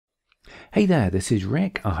Hey there, this is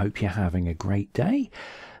Rick. I hope you're having a great day.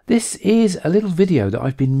 This is a little video that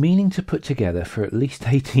I've been meaning to put together for at least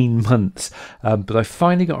 18 months, but I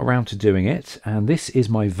finally got around to doing it, and this is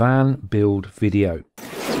my van build video.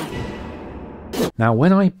 Now,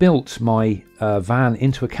 when I built my van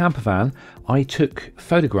into a camper van, I took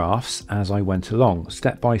photographs as I went along,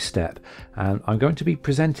 step by step, and I'm going to be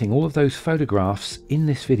presenting all of those photographs in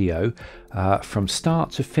this video from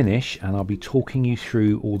start to finish, and I'll be talking you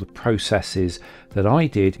through all the processes that I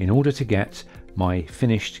did in order to get my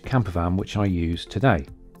finished camper van, which I use today.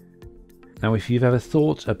 Now, if you've ever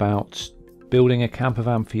thought about building a camper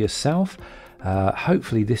van for yourself,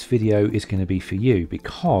 hopefully this video is going to be for you,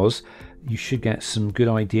 because you should get some good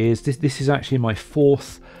ideas. This is actually my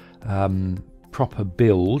fourth proper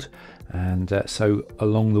build, and so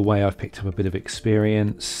along the way I've picked up a bit of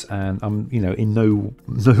experience, and I'm in no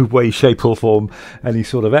way, shape or form any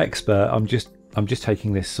sort of expert. I'm just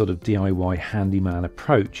taking this sort of DIY handyman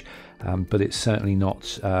approach, but it's certainly not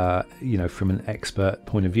from an expert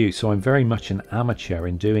point of view. So I'm very much an amateur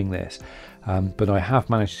in doing this, but I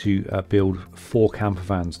have managed to build 4 camper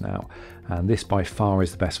vans now, and this by far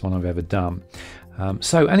is the best one I've ever done.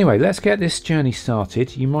 So anyway, let's get this journey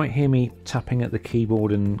started. You might hear me tapping at the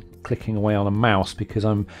keyboard and clicking away on a mouse because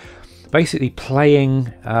I'm basically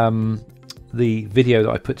playing the video that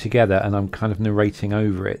I put together, and I'm kind of narrating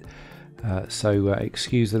over it. So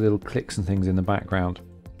excuse the little clicks and things in the background.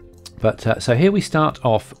 But so here we start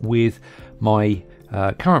off with my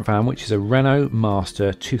current van, which is a Renault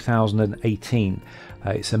Master 2018.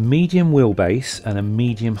 It's a medium wheelbase and a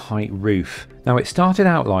medium height roof. Now, it started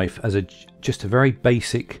out life as just a very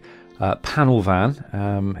basic panel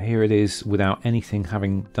van. Here it is without anything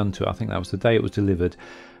having done to it. I think that was the day it was delivered.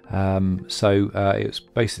 So it's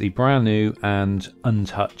basically brand new and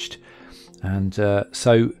untouched. And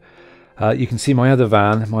so you can see my other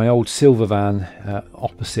van, my old silver van,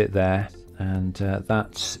 opposite there, and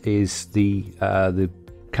that is the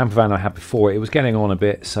camper van I had before. It was getting on a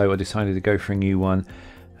bit, so I decided to go for a new one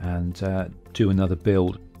and do another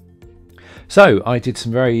build. So I did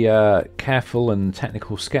some very careful and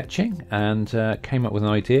technical sketching and came up with an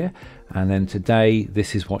idea, and then today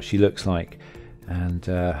this is what she looks like. And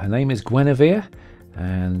her name is Guinevere,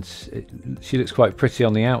 and she looks quite pretty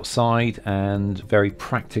on the outside and very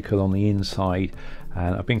practical on the inside.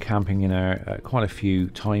 And I've been camping in her quite a few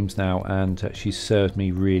times now, and she's served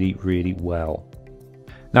me really well.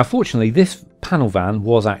 Now, fortunately, this panel van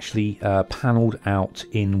was actually panelled out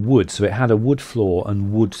in wood, so it had a wood floor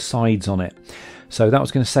and wood sides on it. So that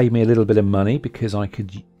was going to save me a little bit of money because I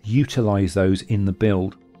could utilise those in the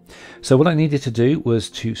build. So what I needed to do was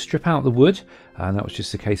to strip out the wood, and that was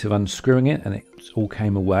just a case of unscrewing it, and it all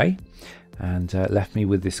came away and left me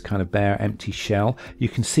with this kind of bare empty shell. You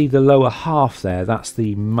can see the lower half there, that's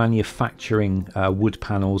the manufacturing wood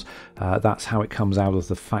panels. That's how it comes out of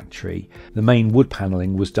the factory. The main wood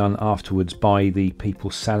panelling was done afterwards by the people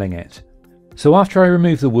selling it. So after I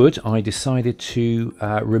removed the wood, I decided to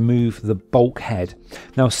remove the bulkhead.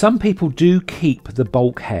 Now, some people do keep the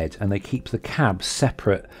bulkhead and they keep the cab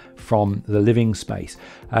separate from the living space,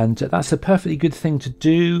 and that's a perfectly good thing to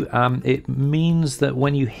do. It means that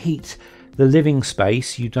when you heat the living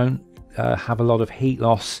space, you don't have a lot of heat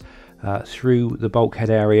loss through the bulkhead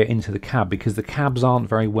area into the cab, because the cabs aren't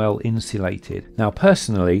very well insulated. Now,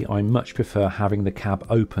 personally, I much prefer having the cab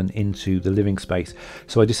open into the living space,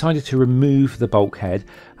 so I decided to remove the bulkhead,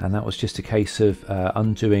 and that was just a case of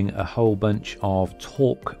undoing a whole bunch of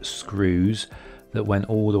torque screws that went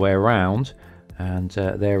all the way around, and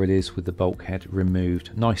there it is with the bulkhead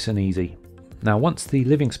removed. Nice and easy. Now, once the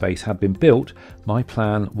living space had been built, my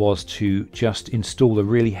plan was to just install a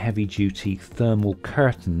really heavy duty thermal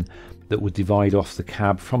curtain that would divide off the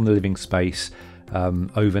cab from the living space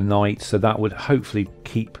overnight, so that would hopefully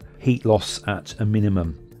keep heat loss at a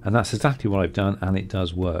minimum. And that's exactly what I've done, and it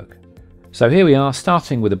does work. So here we are,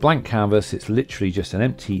 starting with a blank canvas. It's literally just an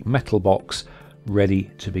empty metal box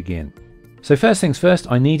ready to begin. So first things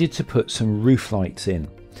first, I needed to put some roof lights in.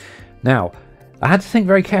 Now, I had to think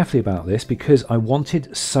very carefully about this because I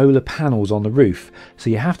wanted solar panels on the roof. So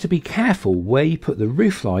you have to be careful where you put the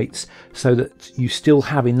roof lights so that you still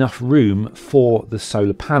have enough room for the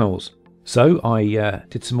solar panels. So I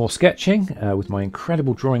did some more sketching with my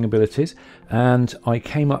incredible drawing abilities, and I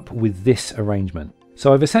came up with this arrangement.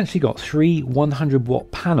 So I've essentially got 3 100-watt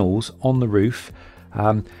panels on the roof.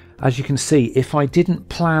 As you can see, if I didn't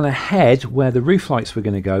plan ahead where the roof lights were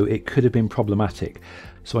going to go, it could have been problematic.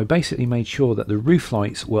 So I basically made sure that the roof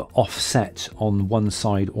lights were offset on one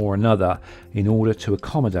side or another in order to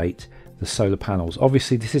accommodate the solar panels.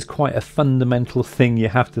 Obviously this is quite a fundamental thing, you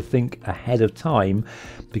have to think ahead of time,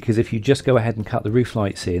 because if you just go ahead and cut the roof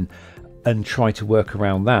lights in and try to work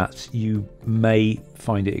around that, you may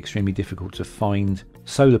find it extremely difficult to find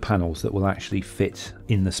solar panels that will actually fit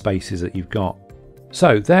in the spaces that you've got.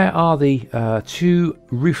 So there are the two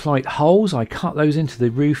roof light holes. I cut those into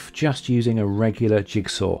the roof just using a regular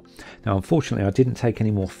jigsaw. Now unfortunately I didn't take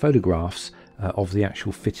any more photographs of the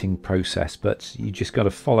actual fitting process, but you just got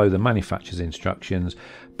to follow the manufacturer's instructions,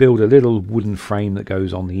 build a little wooden frame that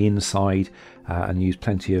goes on the inside, and use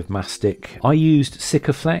plenty of mastic. I used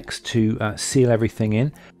Sikaflex to seal everything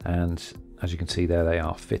in, and as you can see there, they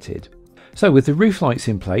are fitted. So with the roof lights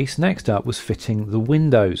in place, next up was fitting the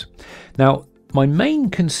windows. Now my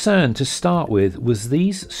main concern to start with was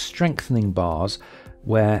these strengthening bars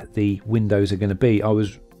where the windows are going to be. I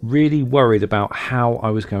was really worried about how I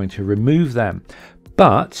was going to remove them,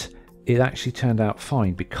 but it actually turned out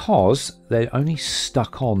fine because they're only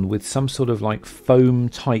stuck on with some sort of like foam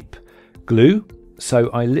type glue. So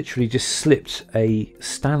I literally just slipped a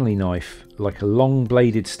Stanley knife, like a long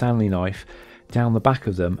bladed Stanley knife, down the back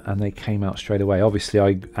of them and they came out straight away. Obviously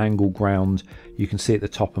I angle ground, you can see at the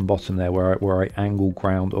top and bottom there where I angle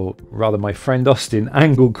ground, or rather my friend Austin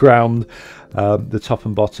angle ground the top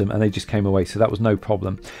and bottom, and they just came away, so that was no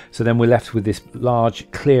problem. So then we're left with this large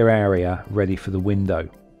clear area ready for the window.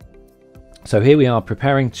 So here we are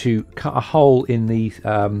preparing to cut a hole in the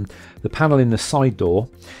panel in the side door.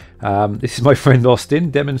 This is my friend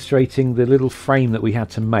Austin demonstrating the little frame that we had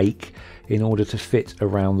to make in order to fit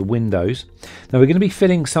around the windows. Now we're going to be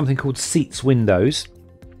fitting something called seats windows.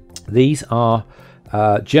 These are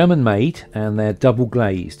German made and they're double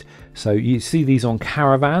glazed. So you see these on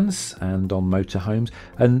caravans and on motorhomes,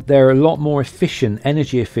 and they're a lot more efficient,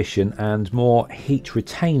 energy efficient, and more heat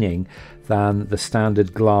retaining than the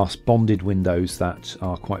standard glass bonded windows that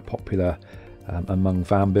are quite popular among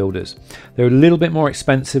van builders. They're a little bit more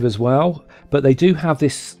expensive as well, but they do have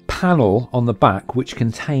this panel on the back which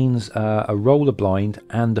contains a roller blind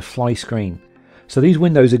and a fly screen. So these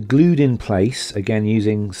windows are glued in place, again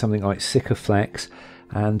using something like Sikaflex,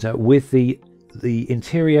 and with the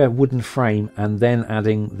interior wooden frame and then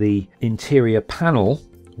adding the interior panel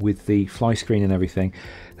with the fly screen and everything,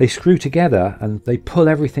 they screw together and they pull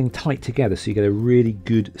everything tight together, so you get a really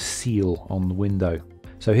good seal on the window.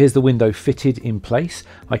 So here's the window fitted in place.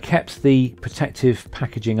 I kept the protective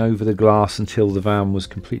packaging over the glass until the van was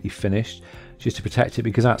completely finished, just to protect it,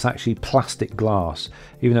 because that's actually plastic glass.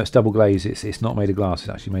 Even though it's double glazed, it's not made of glass, it's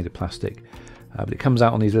actually made of plastic. But it comes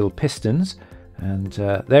out on these little pistons, and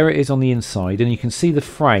there it is on the inside, and you can see the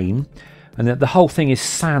frame, and the whole thing is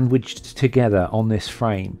sandwiched together on this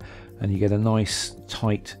frame, and you get a nice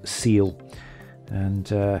tight seal.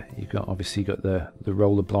 And you've got obviously got the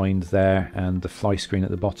roller blind there and the fly screen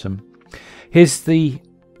at the bottom. Here's the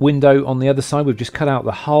window on the other side. We've just cut out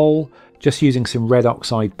the hole, just using some red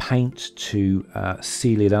oxide paint to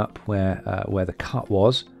seal it up where the cut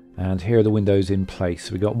was. And here are the windows in place.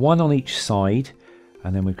 So we've got one on each side,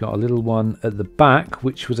 and then we've got a little one at the back,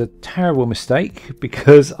 which was a terrible mistake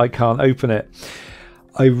because I can't open it.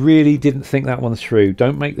 I really didn't think that one through.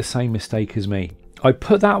 Don't make the same mistake as me. I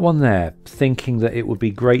put that one there thinking that it would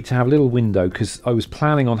be great to have a little window, because I was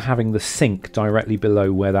planning on having the sink directly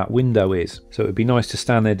below where that window is. So it would be nice to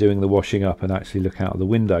stand there doing the washing up and actually look out of the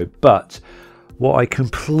window. But what I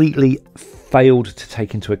completely failed to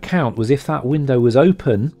take into account was if that window was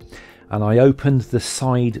open and I opened the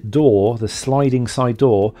side door, the sliding side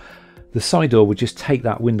door, the side door would just take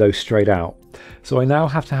that window straight out. So I now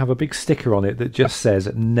have to have a big sticker on it that just says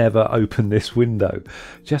never open this window,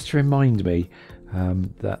 just to remind me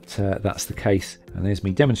that's the case. And there's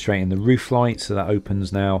me demonstrating the roof light, so that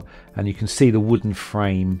opens now, and you can see the wooden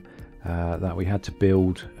frame that we had to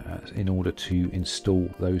build in order to install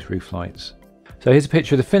those roof lights. So here's a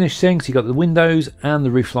picture of the finished thing. So you've got the windows and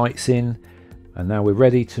the roof lights in, and now we're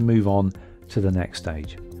ready to move on to the next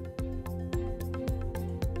stage.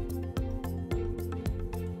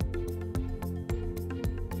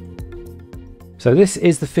 So this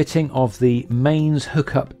is the fitting of the mains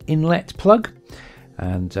hookup inlet plug,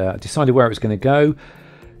 and decided where it was going to go.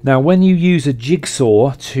 Now when you use a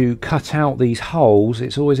jigsaw to cut out these holes,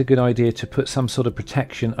 it's always a good idea to put some sort of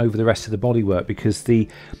protection over the rest of the bodywork, because the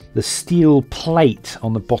steel plate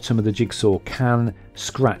on the bottom of the jigsaw can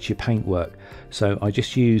scratch your paintwork. So I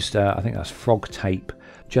just used, I think that's frog tape,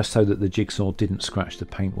 just so that the jigsaw didn't scratch the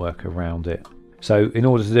paintwork around it. So in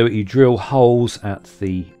order to do it, you drill holes at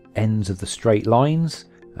the ends of the straight lines,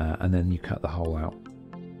 and then you cut the hole out.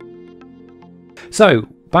 So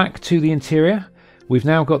back to the interior. We've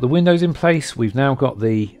now got the windows in place, we've now got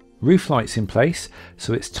the roof lights in place,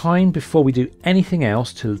 so it's time before we do anything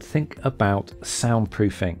else to think about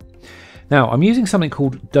soundproofing. Now I'm using something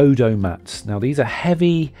called dodo mats. Now these are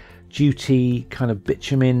heavy duty kind of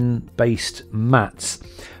bitumen based mats,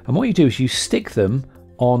 and what you do is you stick them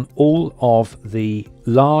on all of the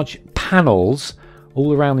large panels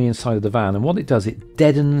all around the inside of the van, and what it does, it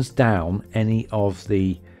deadens down any of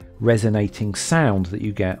the resonating sound that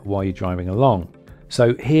you get while you're driving along.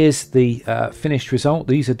 So here's the finished result.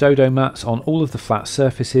 These are dodo mats on all of the flat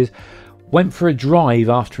surfaces. Went for a drive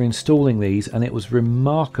after installing these, and it was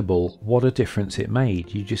remarkable what a difference it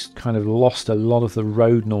made. You just kind of lost a lot of the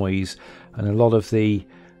road noise and a lot of the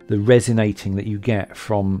resonating that you get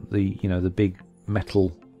from the, you know, the big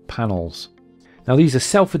metal panels. Now these are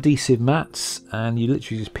self-adhesive mats, and you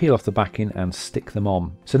literally just peel off the backing and stick them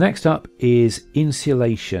on. So next up is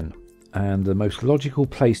insulation, and the most logical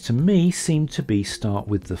place to me seemed to be start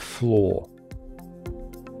with the floor.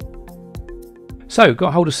 So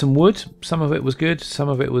got hold of some wood. Some of it was good, some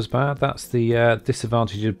of it was bad. That's the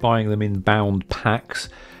disadvantage of buying them in bound packs.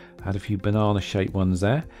 I had a few banana shaped ones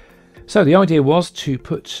there. So the idea was to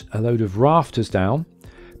put a load of rafters down,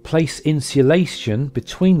 place insulation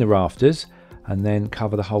between the rafters, and then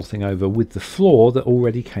cover the whole thing over with the floor that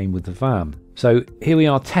already came with the van. So here we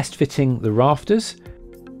are test fitting the rafters.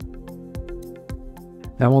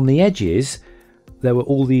 Now on the edges there were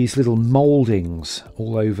all these little mouldings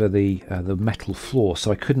all over the metal floor,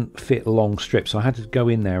 so I couldn't fit long strips, so I had to go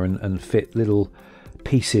in there and fit little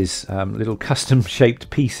pieces, little custom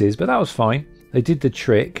shaped pieces, but that was fine. They did the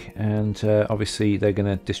trick, and obviously they're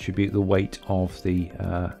going to distribute the weight of the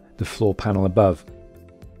floor panel above.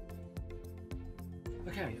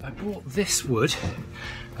 Okay, I bought this wood,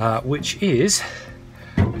 which is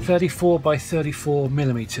 34 by 34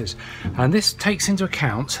 millimeters, and this takes into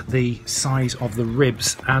account the size of the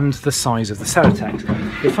ribs and the size of the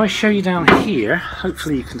Celotex. If I show you down here,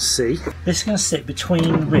 hopefully you can see, this is going to sit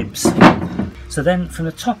between ribs. So then from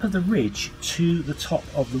the top of the ridge to the top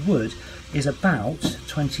of the wood is about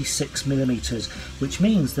 26 millimeters, which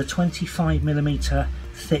means the 25 millimeter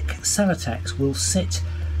thick Celotex will sit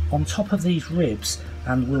on top of these ribs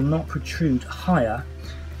and will not protrude higher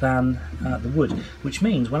than the wood, which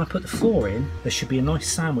means when I put the floor in, there should be a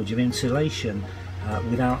nice sandwich of insulation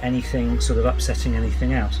without anything sort of upsetting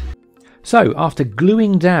anything else. So after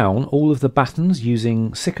gluing down all of the battens using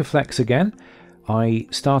Sikaflex again, I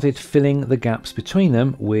started filling the gaps between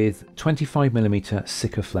them with 25mm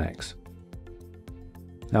Sikaflex.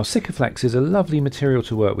 Now Sikaflex is a lovely material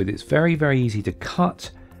to work with. It's very, very easy to cut,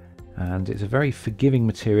 and it's a very forgiving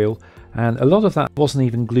material, and a lot of that wasn't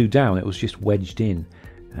even glued down, it was just wedged in,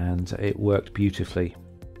 and it worked beautifully.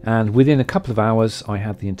 And within a couple of hours I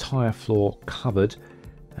had the entire floor covered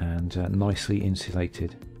and nicely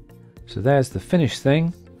insulated. So there's the finished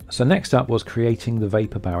thing. So next up was creating the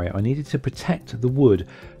vapor barrier. I needed to protect the wood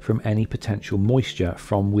from any potential moisture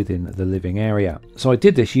from within the living area. So I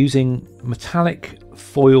did this using metallic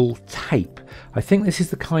foil tape. I think this is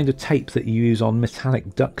the kind of tape that you use on metallic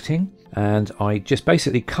ducting, and I just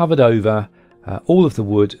basically covered over all of the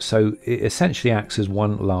wood, so it essentially acts as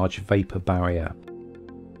one large vapor barrier.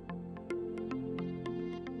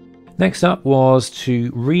 Next up was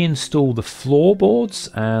to reinstall the floorboards,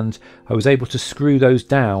 and I was able to screw those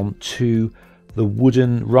down to the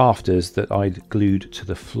wooden rafters that I'd glued to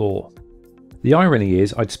the floor. The irony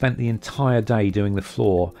is I'd spent the entire day doing the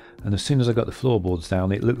floor, and as soon as I got the floorboards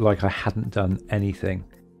down it looked like I hadn't done anything.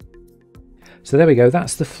 So there we go,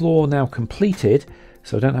 that's the floor now completed,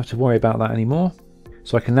 so I don't have to worry about that anymore.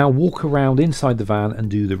 So I can now walk around inside the van and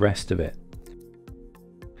do the rest of it.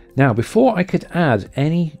 Now before I could add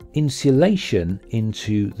any insulation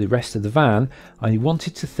into the rest of the van, I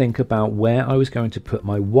wanted to think about where I was going to put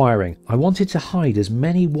my wiring. I wanted to hide as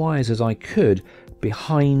many wires as I could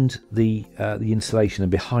behind the insulation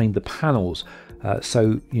and behind the panels,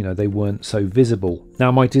 so you know they weren't so visible.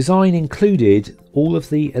 Now my design included all of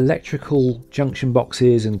the electrical junction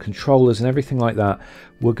boxes and controllers and everything like that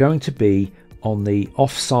were going to be on the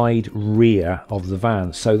offside rear of the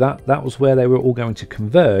van, so that was where they were all going to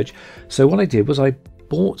converge. So what I did was I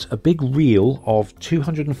bought a big reel of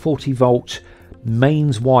 240 volt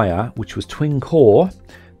mains wire, which was twin core,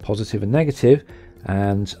 positive and negative,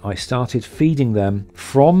 and I started feeding them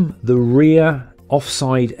from the rear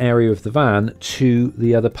offside area of the van to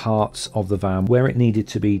the other parts of the van where it needed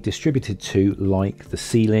to be distributed to, like the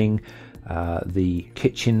ceiling, the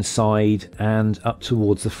kitchen side, and up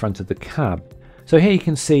towards the front of the cab. So here you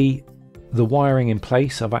can see the wiring in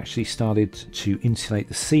place. I've actually started to insulate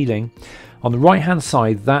the ceiling. On the right hand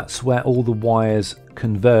side, that's where all the wires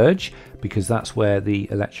converge, because that's where the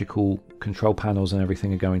electrical control panels and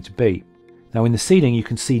everything are going to be. Now in the ceiling you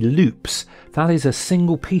can see loops. That is a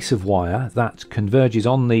single piece of wire that converges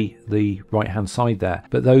on the right hand side there,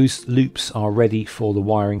 but those loops are ready for the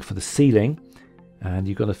wiring for the ceiling, and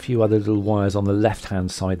you've got a few other little wires on the left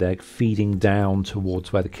hand side there feeding down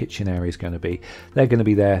towards where the kitchen area is going to be. They're going to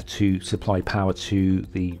be there to supply power to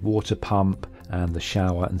the water pump and the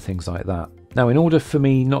shower and things like that. Now in order for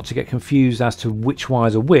me not to get confused as to which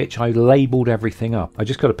wires are which, I labelled everything up. I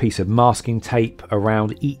just got a piece of masking tape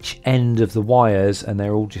around each end of the wires and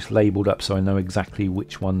they're all just labelled up so I know exactly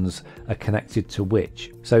which ones are connected to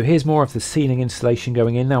which. So here's more of the ceiling insulation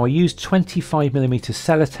going in. Now I used 25mm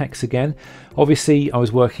Celotex again. Obviously I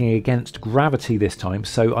was working against gravity this time,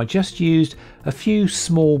 so I just used a few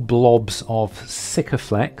small blobs of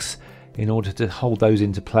Sikaflex in order to hold those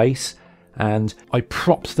into place, and I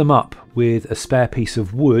propped them up with a spare piece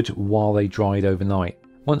of wood while they dried overnight.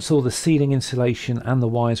 Once all the ceiling insulation and the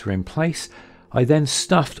wires were in place, I then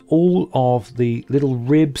stuffed all of the little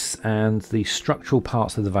ribs and the structural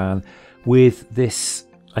parts of the van with this,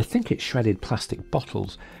 I think it's shredded plastic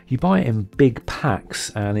bottles. You buy it in big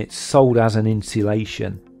packs and it's sold as an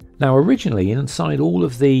insulation. Now originally inside all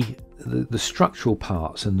of the structural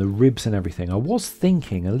parts and the ribs and everything, I was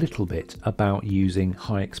thinking a little bit about using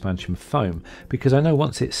high expansion foam, because I know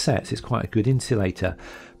once it sets it's quite a good insulator,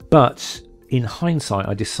 but in hindsight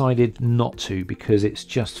I decided not to because it's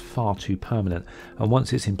just far too permanent, and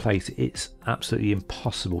once it's in place it's absolutely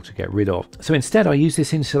impossible to get rid of. So instead I use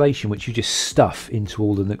this insulation which you just stuff into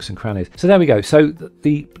all the nooks and crannies. So there we go. So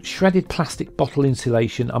the shredded plastic bottle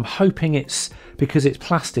insulation, I'm hoping it's, because it's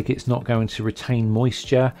plastic, it's not going to retain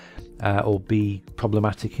moisture or be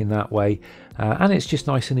problematic in that way, and it's just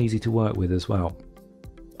nice and easy to work with as well.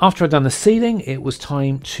 After I'd done the ceiling, it was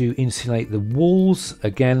time to insulate the walls.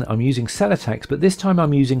 Again, I'm using Celotex, but this time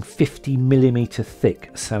I'm using 50mm thick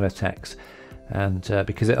Celotex, and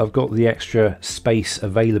because I've got the extra space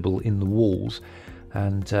available in the walls,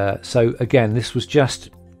 and so again this was just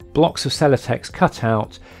blocks of Celotex cut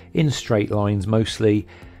out in straight lines mostly,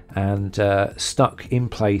 and stuck in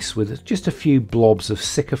place with just a few blobs of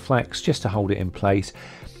Sikaflex just to hold it in place.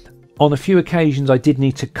 On a few occasions I did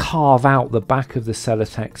need to carve out the back of the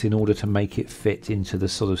Celotex in order to make it fit into the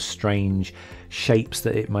sort of strange shapes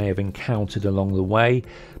that it may have encountered along the way,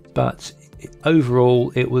 but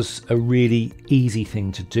overall it was a really easy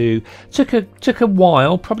thing to do. Took a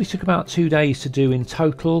while, probably took about 2 days to do in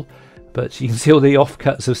total, but you can see all the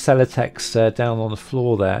offcuts of Celotex down on the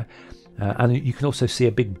floor there. And you can also see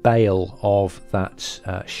a big bale of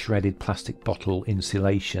that shredded plastic bottle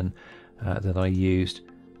insulation that I used.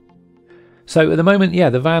 So at the moment, yeah,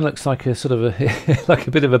 the van looks like a sort of a like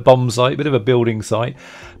a bit of a bomb site, a bit of a building site,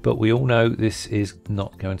 but we all know this is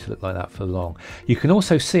not going to look like that for long. You can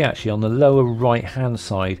also see actually on the lower right hand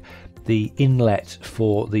side the inlet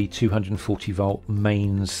for the 240 volt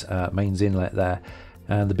mains inlet there,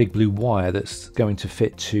 and the big blue wire that's going to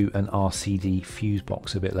fit to an RCD fuse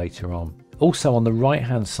box a bit later on. Also on the right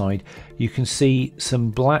hand side you can see some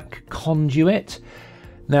black conduit.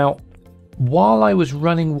 Now while I was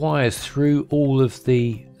running wires through all of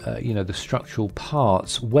the the structural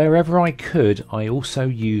parts, wherever I could I also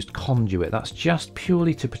used conduit. That's just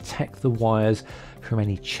purely to protect the wires from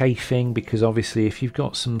any chafing, because obviously if you've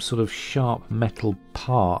got some sort of sharp metal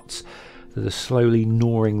parts that are slowly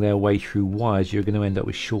gnawing their way through wires, you're going to end up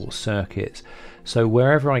with short circuits. So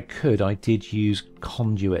wherever I could I did use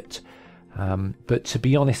conduit, but to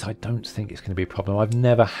be honest I don't think it's going to be a problem. I've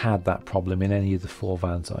never had that problem in any of the 4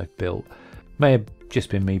 vans that I've built. May have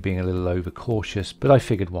just been me being a little overcautious, but I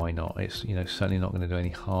figured why not. It's certainly not going to do any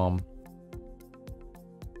harm.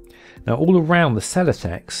 Now all around the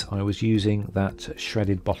Celotex I was using that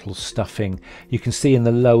shredded bottle stuffing. You can see in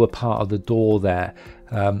the lower part of the door there,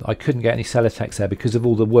 I couldn't get any Celotex there because of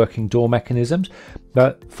all the working door mechanisms,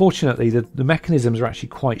 but fortunately the mechanisms are actually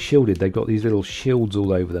quite shielded. They've got these little shields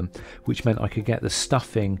all over them, which meant I could get the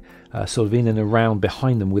stuffing sort of in and around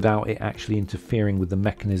behind them without it actually interfering with the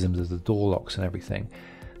mechanisms of the door locks and everything.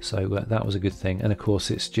 So that was a good thing, and of course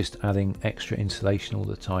it's just adding extra insulation all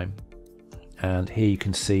the time. And here you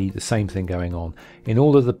can see the same thing going on in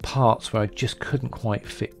all of the parts where I just couldn't quite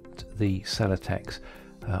fit the Celotex.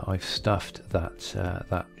 I've stuffed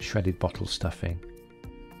that shredded bottle stuffing.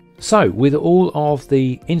 So with all of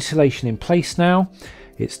the insulation in place now,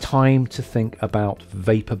 it's time to think about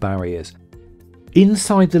vapor barriers.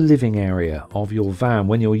 Inside the living area of your van,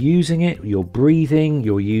 when you're using it, you're breathing,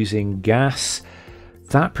 you're using gas,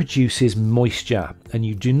 that produces moisture, and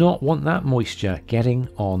you do not want that moisture getting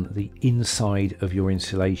on the inside of your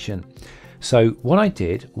insulation. So what I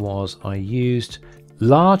did was I used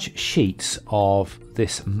large sheets of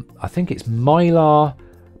this, I think it's Mylar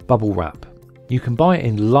bubble wrap. You can buy it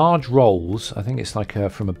in large rolls. I think it's like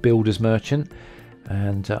from a builder's merchant,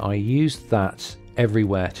 and I used that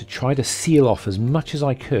everywhere to try to seal off as much as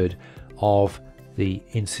I could of the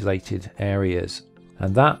insulated areas.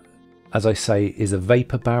 And that, as I say, is a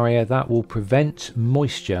vapor barrier that will prevent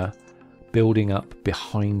moisture building up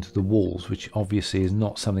behind the walls, which obviously is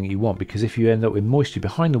not something you want, because if you end up with moisture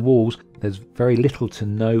behind the walls, there's very little to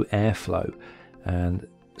no airflow, and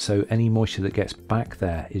so any moisture that gets back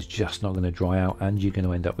there is just not going to dry out, and you're going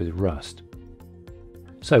to end up with rust.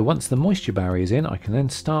 So once the moisture barrier is in, I can then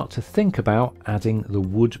start to think about adding the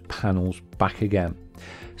wood panels back again.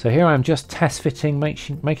 So here I am just test fitting,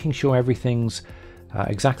 making sure everything's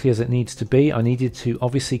exactly as it needs to be. I needed to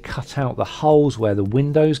obviously cut out the holes where the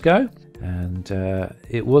windows go, and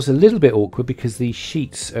it was a little bit awkward because these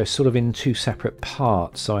sheets are sort of in two separate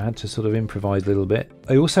parts, so I had to sort of improvise a little bit.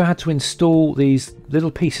 I also had to install these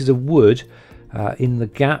little pieces of wood in the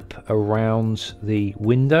gap around the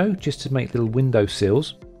window, just to make little window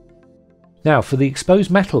sills. Now for the exposed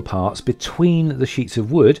metal parts between the sheets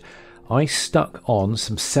of wood, I stuck on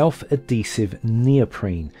some self-adhesive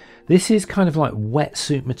neoprene. This is kind of like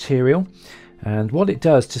wetsuit material, and what it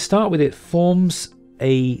does, to start with, it forms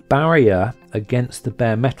a barrier against the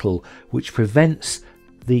bare metal which prevents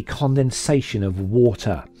the condensation of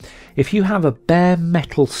water. If you have a bare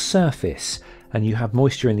metal surface and you have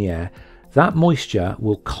moisture in the air, that moisture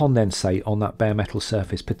will condensate on that bare metal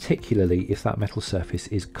surface, particularly if that metal surface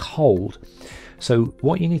is cold. So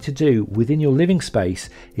what you need to do within your living space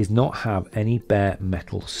is not have any bare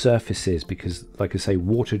metal surfaces, because, like I say,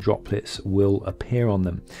 water droplets will appear on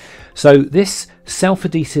them. So this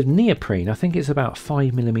self-adhesive neoprene, I think it's about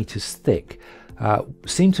 5mm thick,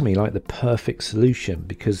 seemed to me like the perfect solution,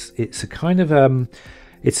 because it's a kind of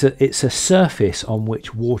it's a surface on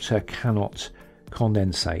which water cannot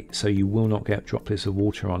condensate, so you will not get droplets of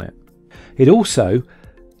water on it. It also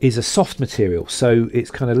is a soft material, so it's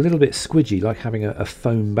kind of a little bit squidgy, like having a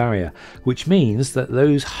foam barrier, which means that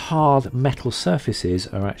those hard metal surfaces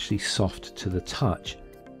are actually soft to the touch.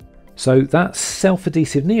 So that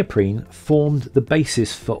self-adhesive neoprene formed the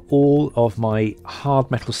basis for all of my hard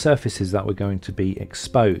metal surfaces that were going to be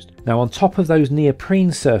exposed. Now on top of those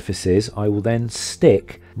neoprene surfaces, I will then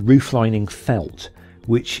stick roof lining felt,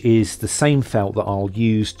 which is the same felt that I'll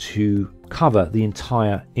use to cover the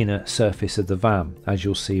entire inner surface of the van, as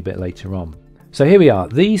you'll see a bit later on. So here we are.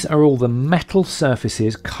 These are all the metal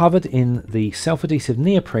surfaces covered in the self-adhesive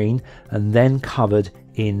neoprene and then covered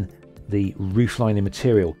in the roof lining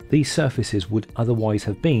material. These surfaces would otherwise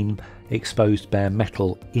have been exposed bare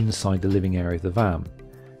metal inside the living area of the van.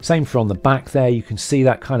 Same for on the back there. You can see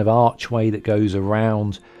that kind of archway that goes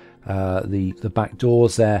around the back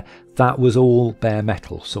doors there. That was all bare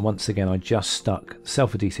metal. So once again, I just stuck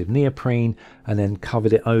self-adhesive neoprene and then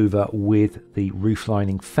covered it over with the roof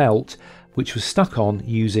lining felt, which was stuck on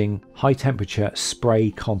using high temperature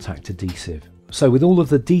spray contact adhesive. So with all of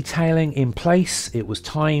the detailing in place, it was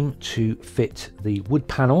time to fit the wood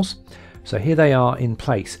panels. So here they are in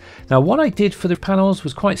place. Now what I did for the panels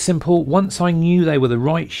was quite simple. Once I knew they were the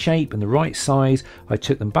right shape and the right size, I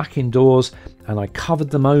took them back indoors and I covered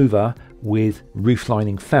them over with roof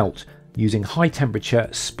lining felt using high temperature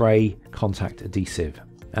spray contact adhesive.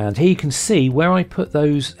 And here you can see where I put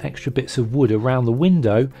those extra bits of wood around the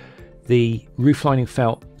window, the roof lining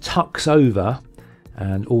felt tucks over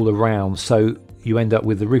and all around, so you end up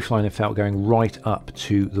with the roof lining felt going right up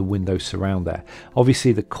to the window surround there.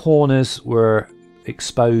 Obviously the corners were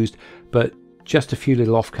exposed, but just a few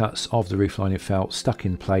little offcuts of the roof lining felt stuck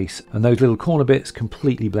in place, and those little corner bits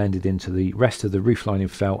completely blended into the rest of the roof lining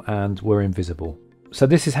felt and were invisible. So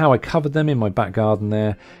this is how I covered them in my back garden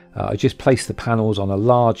there. I just placed the panels on a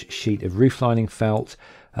large sheet of roof lining felt.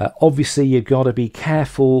 Obviously you've got to be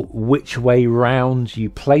careful which way round you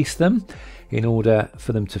place them in order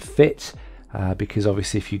for them to fit, because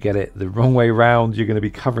obviously if you get it the wrong way round, you're going to be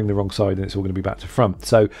covering the wrong side and it's all going to be back to front.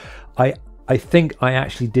 So I think I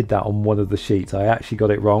actually did that on one of the sheets. I actually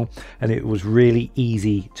got it wrong, and it was really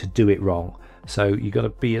easy to do it wrong. So you got to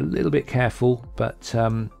be a little bit careful, but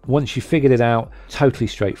once you figured it out, totally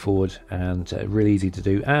straightforward and really easy to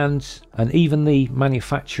do. And even the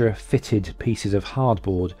manufacturer fitted pieces of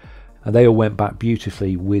hardboard, and they all went back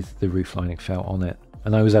beautifully with the roof lining felt on it.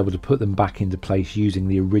 And I was able to put them back into place using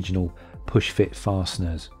the original push fit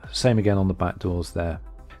fasteners. Same again on the back doors there.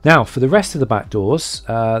 Now for the rest of the back doors,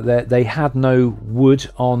 they had no wood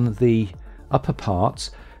on the upper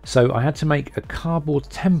parts, so I had to make a cardboard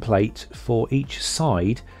template for each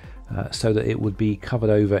side so that it would be covered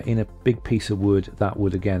over in a big piece of wood that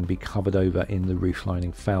would again be covered over in the roof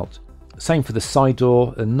lining felt. Same for the side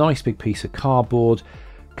door, a nice big piece of cardboard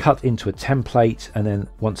cut into a template, and then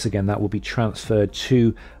once again that will be transferred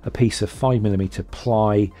to a piece of 5mm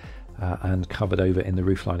ply and covered over in the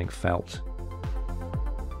roof lining felt.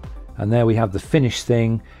 And there we have the finished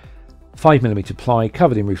thing, 5mm ply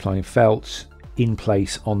covered in roof lining felt in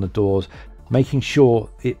place on the doors, making sure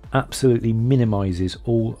it absolutely minimises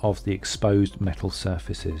all of the exposed metal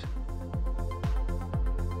surfaces.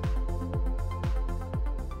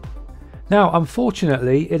 Now,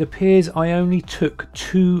 unfortunately, it appears I only took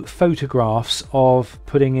 2 photographs of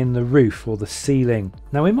putting in the roof or the ceiling.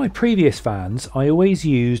 Now, in my previous vans, I always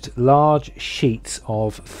used large sheets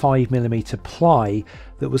of 5mm ply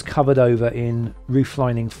that was covered over in roof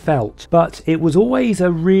lining felt, but it was always a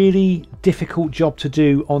really difficult job to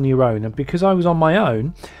do on your own. And because I was on my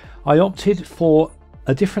own, I opted for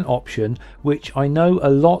a different option, which I know a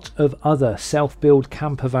lot of other self-build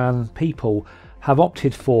camper van people have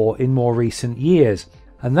opted for in more recent years,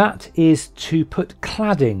 and that is to put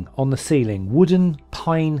cladding on the ceiling, wooden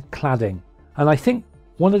pine cladding. And I think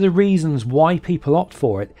one of the reasons why people opt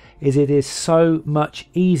for it is it is so much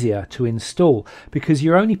easier to install, because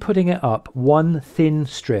you're only putting it up one thin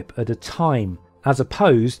strip at a time, as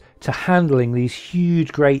opposed to handling these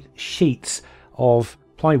huge great sheets of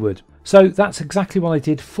plywood. So that's exactly what I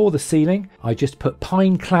did for the ceiling. I just put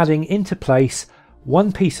pine cladding into place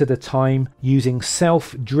one piece at a time using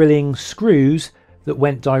self-drilling screws that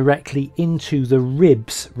went directly into the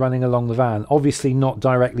ribs running along the van. Obviously not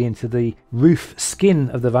directly into the roof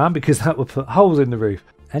skin of the van, because that would put holes in the roof.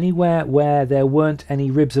 Anywhere where there weren't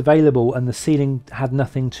any ribs available and the ceiling had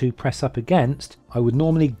nothing to press up against, I would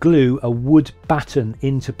normally glue a wood batten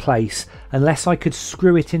into place, unless I could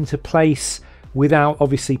screw it into place without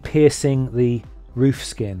obviously piercing the roof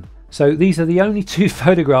skin. So these are the only 2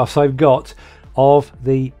 photographs I've got of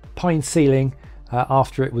the pine ceiling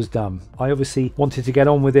after it was done. I obviously wanted to get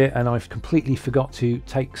on with it, and I've completely forgot to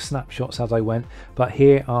take snapshots as I went, but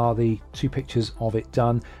here are the 2 pictures of it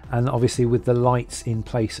done, and obviously with the lights in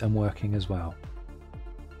place and working as well.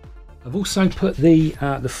 I've also put the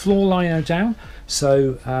floor liner down.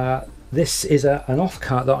 So this is an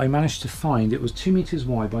offcut that I managed to find. It was 2 meters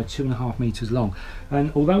wide by 2.5 meters long,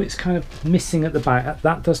 and although it's kind of missing at the back,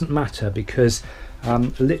 that doesn't matter, because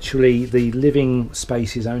literally the living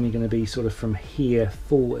space is only going to be sort of from here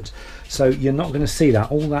forward, so you're not going to see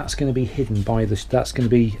that. All that's going to be hidden by that's going to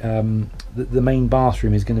be the main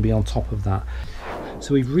bathroom is going to be on top of that.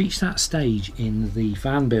 So we've reached that stage in the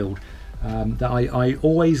van build that I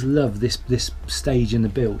always love, this stage in the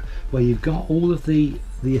build where you've got all of the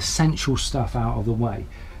essential stuff out of the way.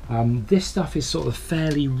 This stuff is sort of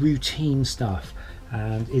fairly routine stuff,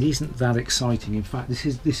 and it isn't that exciting. In fact, this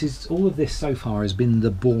is all of this so far has been the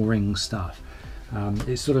boring stuff.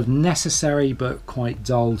 It's sort of necessary but quite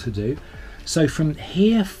dull to do. So from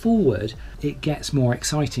here forward it gets more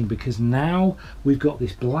exciting, because now we've got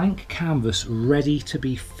this blank canvas ready to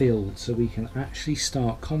be filled, so we can actually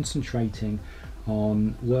start concentrating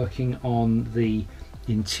on working on the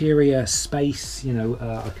interior space. You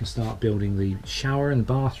know, I can start building the shower and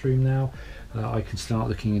bathroom now. I can start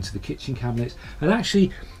looking into the kitchen cabinets and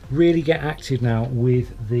actually really get active now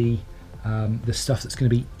with the stuff that's going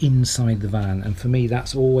to be inside the van. And for me,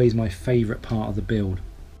 that's always my favourite part of the build.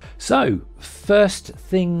 So first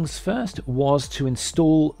things first was to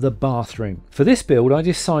install the bathroom. For this build, I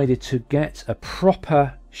decided to get a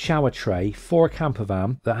proper shower tray for a camper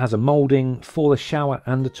van that has a moulding for the shower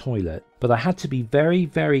and the toilet, but I had to be very,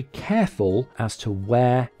 very careful as to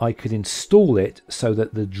where I could install it so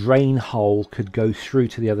that the drain hole could go through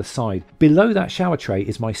to the other side. Below that shower tray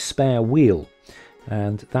is my spare wheel,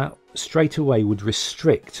 and that straight away would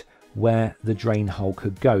restrict where the drain hole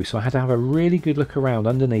could go. So I had to have a really good look around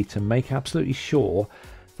underneath to make absolutely sure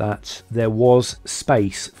that there was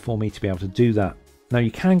space for me to be able to do that. Now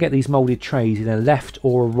you can get these moulded trays in a left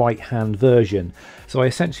or a right hand version, so I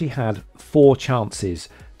essentially had 4 chances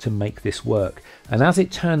to make this work, and as it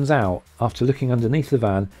turns out, after looking underneath the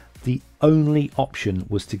van, the only option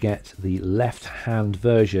was to get the left hand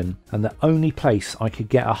version, and the only place I could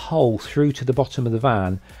get a hole through to the bottom of the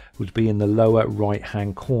van would be in the lower right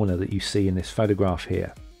hand corner that you see in this photograph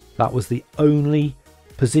here. That was the only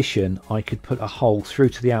position I could put a hole through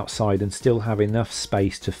to the outside and still have enough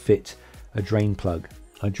space to fit a drain plug.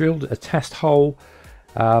 I drilled a test hole.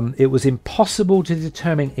 It was impossible to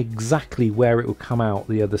determine exactly where it would come out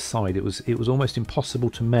the other side. It was almost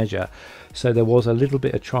impossible to measure, so there was a little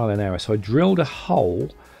bit of trial and error. So I drilled a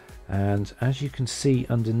hole, and as you can see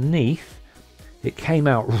underneath, it came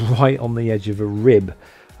out right on the edge of a rib.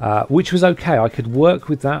 which was okay. I could work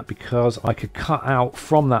with that because I could cut out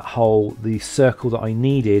from that hole the circle that I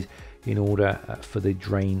needed in order for the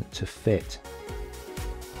drain to fit.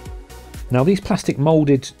 Now these plastic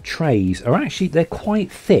molded trays are actually, they're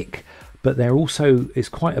quite thick, but they're also, it's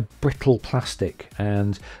quite a brittle plastic,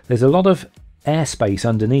 and there's a lot of airspace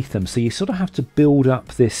underneath them, so you sort of have to build up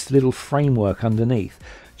this little framework underneath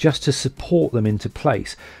just to support them into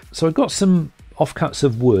place. So I've got some offcuts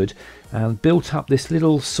of wood and built up this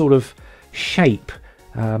little sort of shape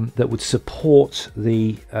that would support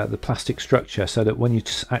the plastic structure, so that when you're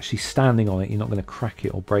actually standing on it, you're not going to crack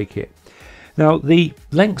it or break it. Now the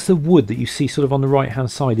lengths of wood that you see sort of on the right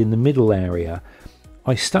hand side in the middle area,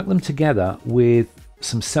 I stuck them together with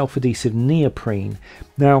some self-adhesive neoprene.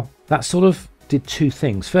 Now that sort of did two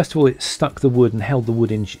things. First of all, it stuck the wood and held the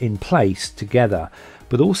wood in place together,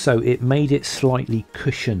 but also it made it slightly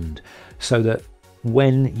cushioned, so that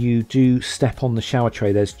when you do step on the shower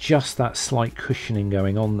tray, there's just that slight cushioning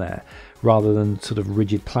going on there, rather than sort of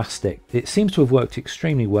rigid plastic. It seems to have worked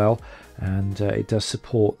extremely well, and it does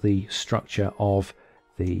support the structure of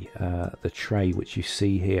the tray, which you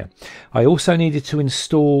see here. I also needed to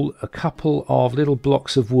install a couple of little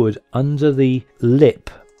blocks of wood under the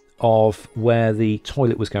lip of where the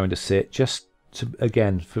toilet was going to sit, just to,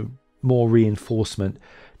 again, for more reinforcement,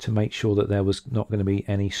 to make sure that there was not going to be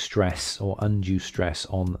any stress or undue stress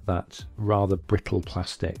on that rather brittle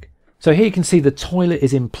plastic. So here you can see the toilet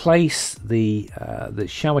is in place, the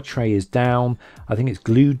shower tray is down. I think it's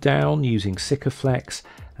glued down using Sikaflex,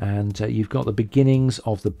 and you've got the beginnings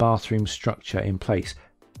of the bathroom structure in place.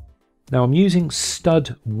 Now I'm using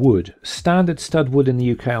stud wood, standard stud wood in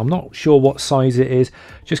the UK. I'm not sure what size it is,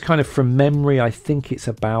 just kind of from memory, I think it's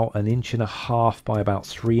about 1.5 inches by about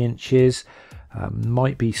 3 inches.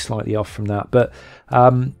 Might be slightly off from that, but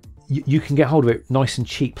you can get hold of it nice and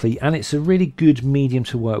cheaply, and it's a really good medium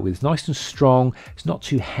to work with. It's nice and strong, it's not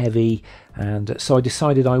too heavy, and so I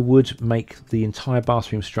decided I would make the entire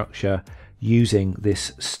bathroom structure using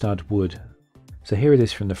this stud wood. So here it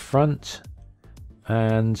is from the front,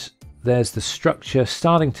 and there's the structure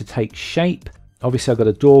starting to take shape. Obviously I've got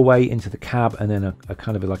a doorway into the cab, and then a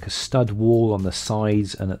kind of like a stud wall on the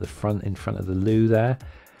sides and at the front, in front of the loo there.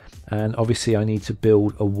 And obviously I need to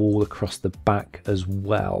build a wall across the back as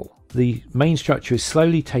well. The main structure is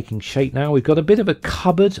slowly taking shape now. We've got a bit of a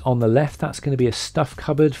cupboard on the left. That's going to be a stuff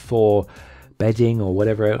cupboard for bedding or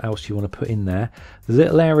whatever else you want to put in there. The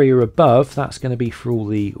little area above, that's going to be for all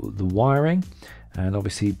the wiring. And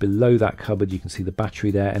obviously below that cupboard you can see the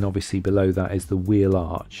battery there, and obviously below that is the wheel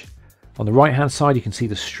arch. On the right hand side you can see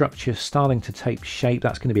the structure starting to take shape.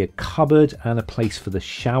 That's going to be a cupboard and a place for the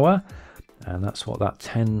shower. And that's what that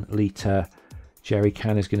 10-litre jerry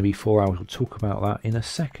can is going to be for. I will talk about that in a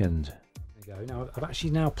second. There we go. Now I've actually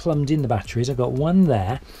now plumbed in the batteries. I've got one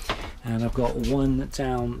there and I've got one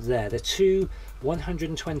down there. They're two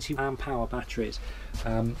 120 amp hour batteries,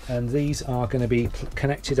 and these are going to be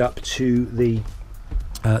connected up to the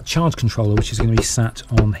charge controller, which is going to be sat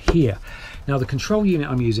on here. Now the control unit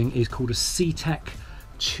I'm using is called a CTEC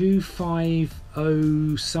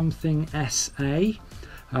 250 something SA.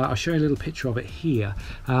 I'll show you a little picture of it here.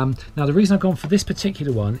 Now the reason I've gone for this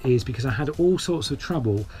particular one is because I had all sorts of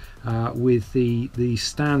trouble with the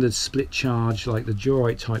standard split charge, like the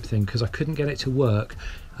Durite type thing, because I couldn't get it to work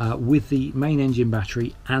with the main engine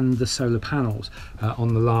battery and the solar panels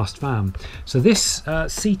on the last van. So this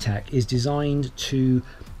CTEC is designed to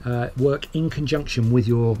work in conjunction with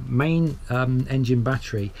your main engine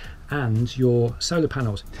battery and your solar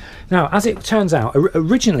panels. Now, as it turns out,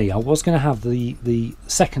 originally I was going to have the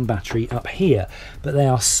second battery up here, but they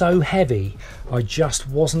are so heavy, I just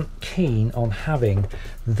wasn't keen on having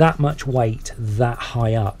that much weight that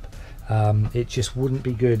high up. It just wouldn't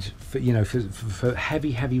be good for, you know, for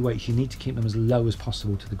heavy weights. You need to keep them as low as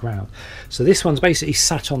possible to the ground. So this one's basically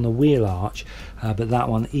sat on the wheel arch, but that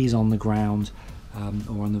one is on the ground,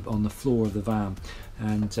 or on the floor of the van,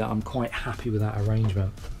 and I'm quite happy with that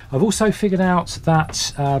arrangement. I've also figured out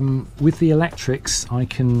that with the electrics, I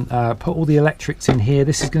can put all the electrics in here.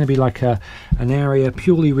 This is going to be like an area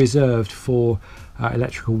purely reserved for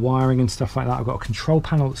electrical wiring and stuff like that. I've got a control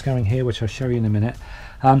panel that's going here, which I'll show you in a minute.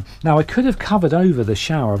 Now I could have covered over the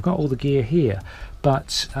shower. I've got all the gear here,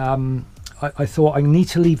 but I thought I need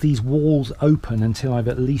to leave these walls open until I've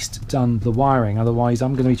at least done the wiring. Otherwise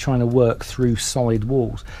I'm going to be trying to work through solid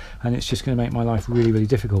walls, and it's just going to make my life really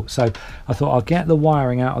difficult. So I thought I'll get the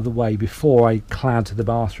wiring out of the way before I clad the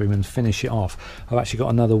bathroom and finish it off. I've actually got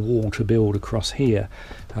another wall to build across here,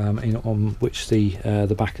 on which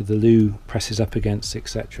the back of the loo presses up against,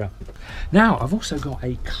 etc. Now I've also got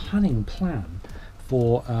a cunning plan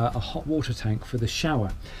for a hot water tank for the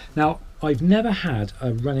shower. Now, I've never had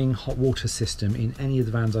a running hot water system in any of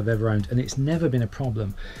the vans I've ever owned, and it's never been a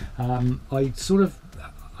problem. I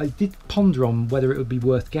did ponder on whether it would be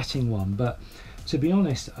worth getting one, but to be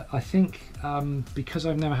honest, I think because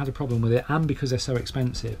I've never had a problem with it and because they're so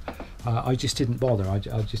expensive, I just didn't bother. I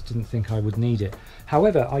just didn't think I would need it.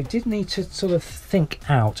 However, I did need to sort of think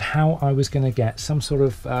out how I was going to get some sort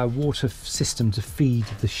of water system to feed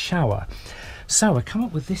the shower. So I come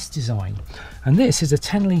up with this design, and this is a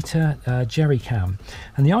 10-litre jerry can,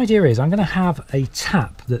 and the idea is I'm going to have a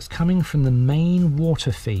tap that's coming from the main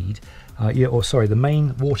water feed, the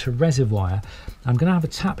main water reservoir. I'm going to have a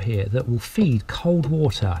tap here that will feed cold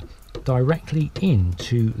water directly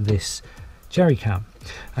into this jerry can,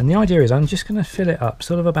 and the idea is I'm just going to fill it up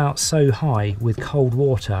sort of about so high with cold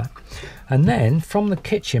water, and then from the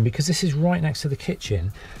kitchen, because this is right next to the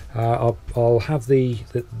kitchen, I'll have the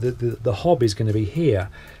hob is going to be here.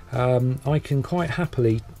 I can quite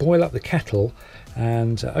happily boil up the kettle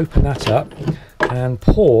and open that up and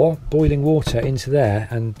pour boiling water into there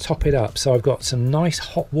and top it up, so I've got some nice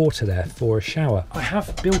hot water there for a shower. I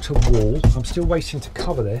have built a wall. I'm still waiting to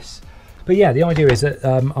cover this, but yeah, the idea is that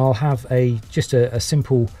I'll have just a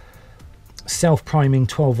simple self-priming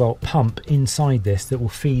 12-volt pump inside this that will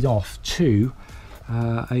feed off to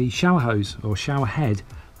a shower hose or shower head,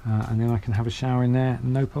 and then I can have a shower in there,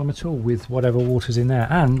 no problem at all, with whatever water's in there.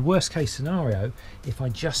 And worst case scenario, if I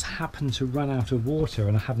just happen to run out of water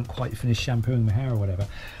and I haven't quite finished shampooing my hair or whatever,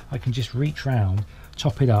 I can just reach round,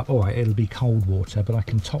 top it up. All right, it'll be cold water, but I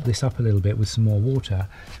can top this up a little bit with some more water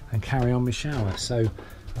and carry on my shower. So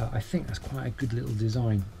I think that's quite a good little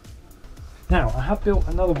design. Now, I have built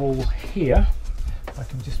another wall here. I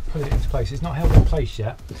can just put it into place. It's not held in place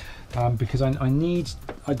yet because I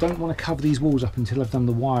don't want to cover these walls up until I've done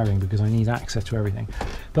the wiring, because I need access to everything.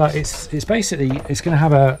 But it's basically, it's going to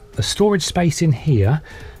have a storage space in here,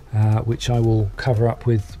 which I will cover up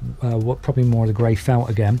with probably more of the grey felt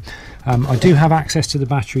again. I do have access to the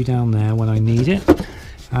battery down there when I need it.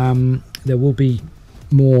 There will be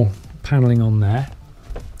more panelling on there,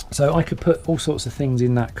 so I could put all sorts of things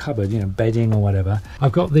in that cupboard, you know, bedding or whatever.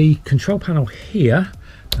 I've got the control panel here,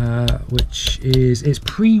 which it's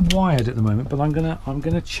pre-wired at the moment, but I'm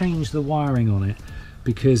gonna change the wiring on it,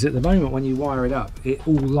 because at the moment when you wire it up, it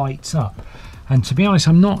all lights up. And to be honest,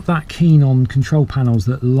 I'm not that keen on control panels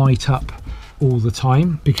that light up all the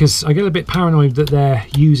time, because I get a bit paranoid that they're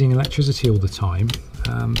using electricity all the time.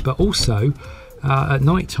 But also at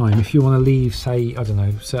night time, if you want to leave, say, I don't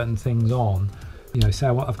know, certain things on, you know, say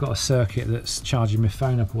I've got a circuit that's charging my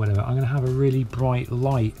phone up or whatever, I'm going to have a really bright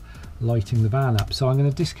light lighting the van up. So I'm going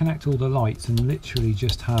to disconnect all the lights and literally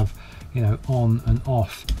just have, you know, on and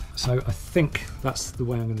off. So I think that's the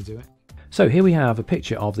way I'm going to do it. So here we have a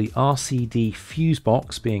picture of the RCD fuse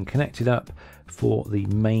box being connected up for the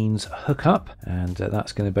mains hookup, and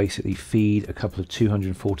that's going to basically feed a couple of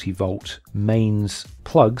 240 volt mains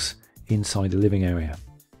plugs inside the living area.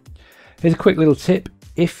 Here's a quick little tip.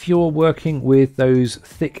 If you're working with those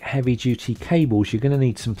thick heavy duty cables, you're going to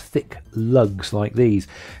need some thick lugs like these.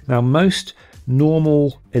 Now, most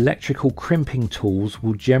normal electrical crimping tools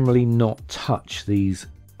will generally not touch these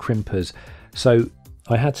crimpers, so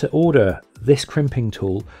I had to order this crimping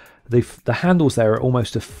tool. The handles there are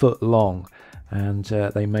almost a foot long, and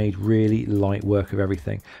they made really light work of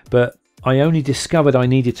everything. But I only discovered I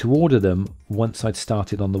needed to order them once I'd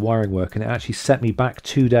started on the wiring work, and it actually set me back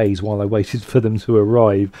 2 days while I waited for them to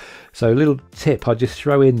arrive. So a little tip I'd just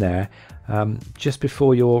throw in there, just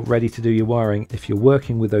before you're ready to do your wiring, if you're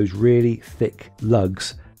working with those really thick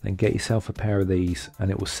lugs, then get yourself a pair of these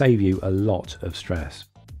and it will save you a lot of stress.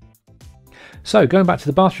 So going back to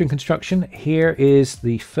the bathroom construction, here is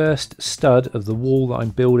the first stud of the wall that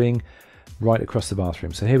I'm building right across the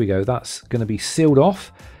bathroom. So here we go, that's going to be sealed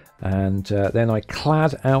off. And then I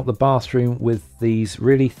clad out the bathroom with these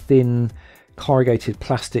really thin corrugated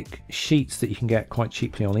plastic sheets that you can get quite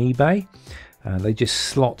cheaply on eBay, and they just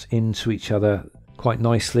slot into each other quite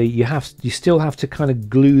nicely. You still have to kind of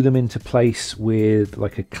glue them into place with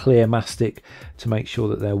like a clear mastic to make sure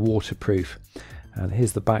that they're waterproof. And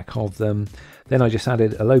here's the back of them. Then I just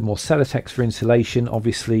added a load more Celotex for insulation,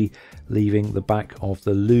 obviously leaving the back of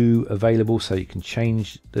the loo available so you can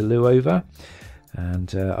change the loo over.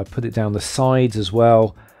 And I put it down the sides as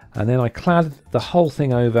well, and then I clad the whole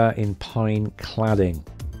thing over in pine cladding.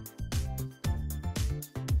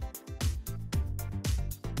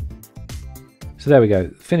 So there we go,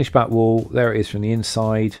 finished back wall, there it is from the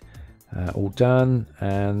inside, all done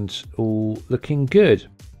and all looking good.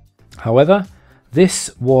 However,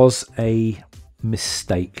 this was a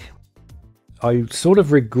mistake. I sort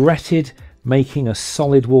of regretted making a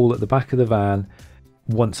solid wall at the back of the van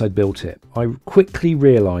once I'd built it. I quickly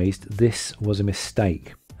realised this was a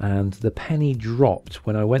mistake, and the penny dropped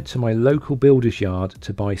when I went to my local builder's yard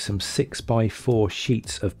to buy some 6x4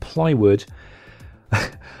 sheets of plywood.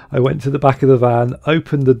 I went to the back of the van,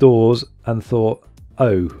 opened the doors and thought,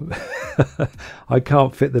 oh, I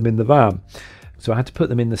can't fit them in the van. So I had to put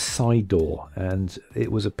them in the side door, and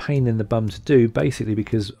it was a pain in the bum to do, basically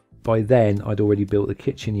because by then I'd already built the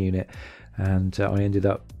kitchen unit, and I ended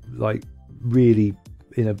up like really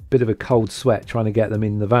in a bit of a cold sweat trying to get them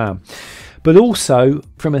in the van. But also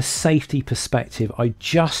from a safety perspective, I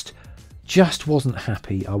just wasn't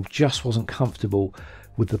happy. I just wasn't comfortable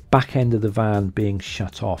with the back end of the van being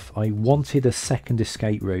shut off. I wanted a second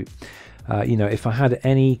escape route. You know, if I had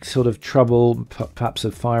any sort of trouble, perhaps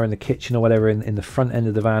a fire in the kitchen or whatever in the front end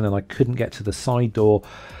of the van, and I couldn't get to the side door,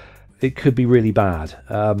 it could be really bad.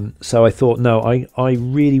 So I thought, no, I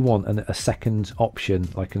really want a second option,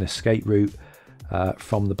 like an escape route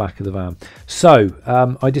from the back of the van. So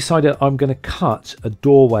I decided I'm going to cut a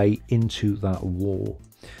doorway into that wall.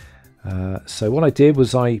 So what I did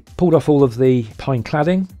was I pulled off all of the pine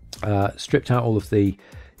cladding, stripped out all of the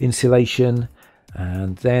insulation,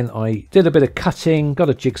 and then I did a bit of cutting, got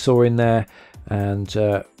a jigsaw in there, and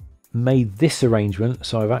made this arrangement.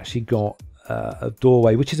 So I've actually got a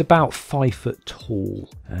doorway which is about 5 foot tall,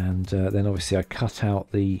 and then obviously I cut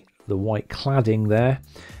out the white cladding there,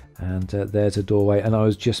 and there's a doorway, and I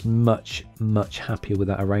was just much happier with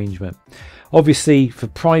that arrangement. Obviously for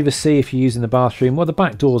privacy, if you're using the bathroom, well, the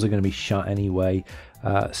back doors are going to be shut anyway,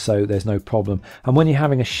 so there's no problem. And when you're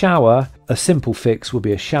having a shower, a simple fix will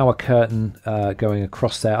be a shower curtain going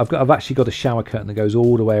across there. I've actually got a shower curtain that goes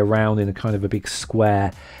all the way around in a kind of a big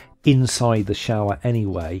square inside the shower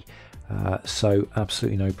anyway, so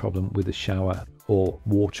absolutely no problem with the shower or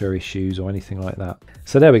water issues or anything like that.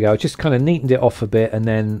 So there we go, just kind of neatened it off a bit and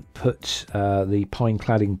then put the pine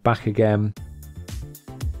cladding back again.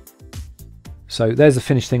 So there's the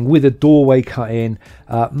finished thing with a doorway cut in,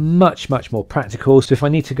 much more practical. So if I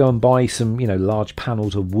need to go and buy some, you know, large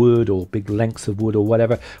panels of wood or big lengths of wood or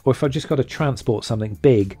whatever, or if I've just got to transport something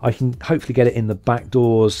big, I can hopefully get it in the back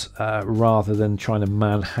doors rather than trying to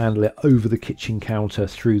manhandle it over the kitchen counter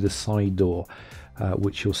through the side door,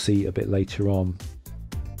 which you'll see a bit later on.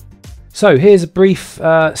 So here's a brief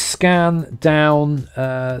scan down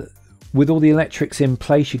with all the electrics in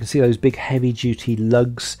place. You can see those big heavy duty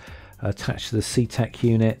lugs attached to the CTEC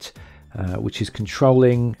unit, which is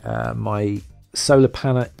controlling my solar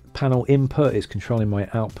panel input, is controlling my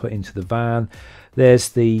output into the van. There's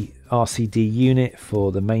the RCD unit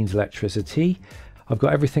for the mains electricity. I've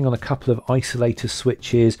got everything on a couple of isolator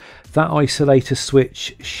switches. That isolator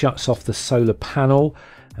switch shuts off the solar panel,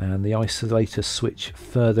 and the isolator switch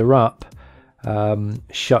further up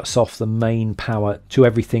shuts off the main power to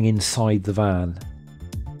everything inside the van.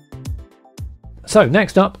 So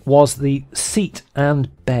next up was the seat and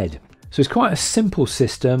bed. So it's quite a simple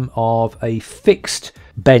system of a fixed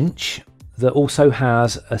bench that also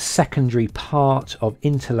has a secondary part of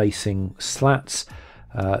interlacing slats,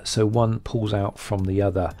 so one pulls out from the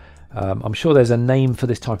other. I'm sure there's a name for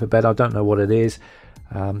this type of bed, I don't know what it is,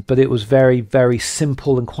 but it was very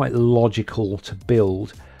simple and quite logical to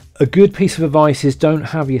build. A good piece of advice is don't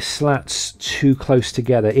have your slats too close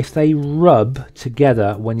together. If they rub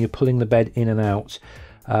together when you're pulling the bed in and out,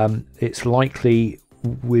 it's likely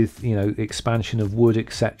with, you know, expansion of wood,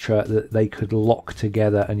 etc., that they could lock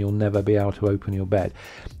together and you'll never be able to open your bed.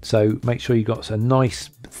 So make sure you've got a nice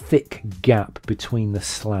thick gap between the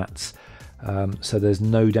slats, so there's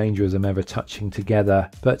no danger of them ever touching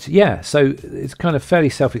together. But yeah, so it's kind of fairly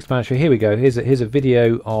self-explanatory. Here we go. Here's a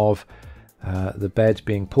video of the bed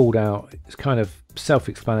being pulled out. It's kind of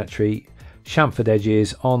self-explanatory. Chamfered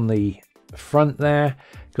edges on the front there,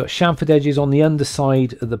 got chamfered edges on the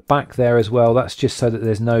underside of the back there as well. That's just so that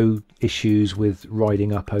there's no issues with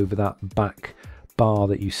riding up over that back bar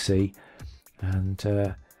that you see,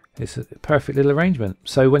 and it's a perfect little arrangement.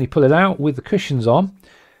 So when you pull it out with the cushions on,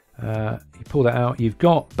 you pull that out, you've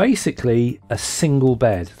got basically a single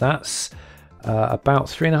bed. That's about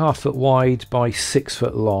 3.5 foot wide by 6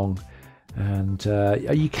 foot long, and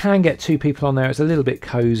you can get 2 people on there. It's a little bit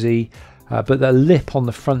cozy, but the lip on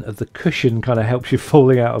the front of the cushion kind of helps you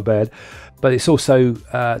falling out of bed, but it's also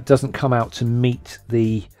doesn't come out to meet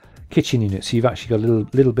the kitchen unit, so you've actually got a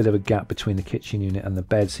little bit of a gap between the kitchen unit and the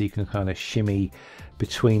bed, so you can kind of shimmy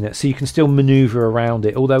between it, so you can still maneuver around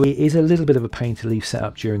it, although it is a little bit of a pain to leave set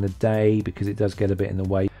up during the day because it does get a bit in the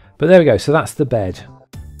way. But there we go, so that's the bed.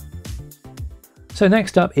 So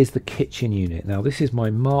next up is the kitchen unit. Now this is my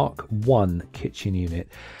Mark 1 kitchen unit.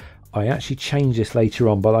 I actually changed this later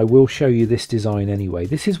on, but I will show you this design anyway.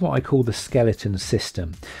 This is what I call the skeleton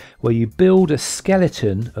system, where you build a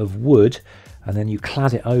skeleton of wood and then you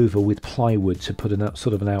clad it over with plywood to put a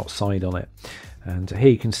sort of an outside on it. And here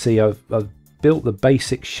you can see I've built the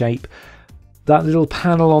basic shape. That little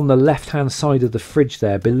panel on the left hand side of the fridge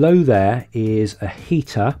there, below there is a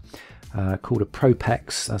heater called a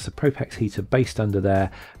Propex. That's a Propex heater based under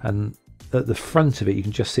there, and at the front of it, you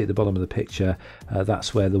can just see at the bottom of the picture,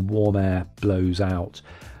 that's where the warm air blows out.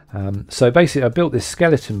 So basically I built this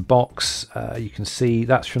skeleton box. You can see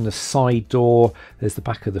that's from the side door. There's the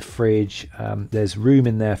back of the fridge. There's room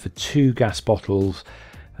in there for 2 gas bottles.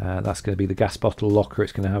 That's going to be the gas bottle locker.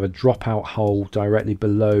 It's going to have a dropout hole directly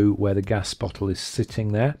below where the gas bottle is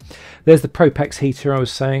sitting there. There's the Propex heater I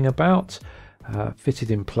was saying about, fitted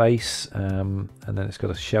in place, and then it's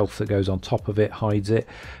got a shelf that goes on top of it, hides it.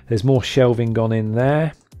 There's more shelving gone in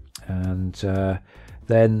there, and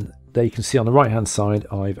then there you can see on the right hand side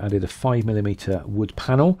I've added a 5mm wood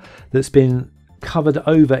panel that's been covered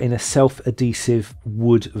over in a self-adhesive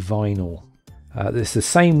wood vinyl. It's the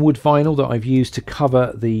same wood vinyl that I've used to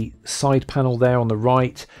cover the side panel there on the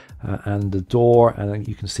right, and the door, and then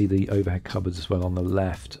you can see the overhead cupboards as well on the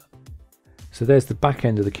left. So there's the back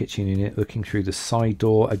end of the kitchen unit looking through the side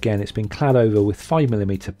door. Again, it's been clad over with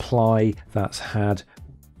 5mm ply that's had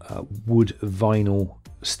wood vinyl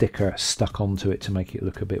sticker stuck onto it to make it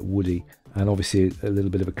look a bit woody, and obviously a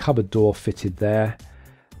little bit of a cupboard door fitted there.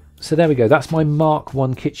 So there we go, that's my Mark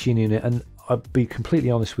 1 kitchen unit, and I'll be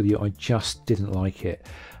completely honest with you, I just didn't like it.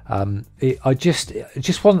 I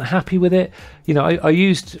just wasn't happy with it. You know, I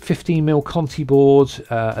used 15mm Conti board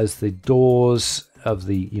as the doors of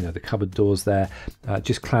the, you know, the cupboard doors there,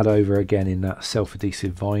 just clad over again in that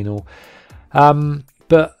self-adhesive vinyl.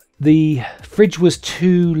 But the fridge was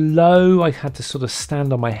too low. I had to sort of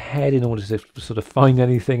stand on my head in order to sort of find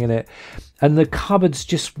anything in it, and the cupboards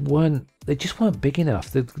just weren't big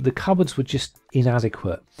enough. The cupboards were just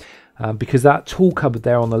inadequate, because that tall cupboard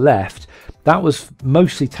there on the left, that was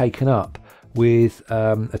mostly taken up with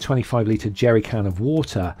a 25-litre jerry can of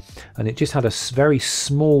water, and it just had a very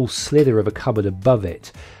small slither of a cupboard above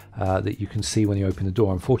it that you can see when you open the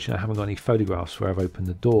door. Unfortunately, I haven't got any photographs where I've opened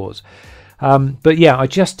the doors, but yeah, I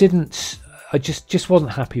just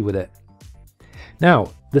wasn't happy with it.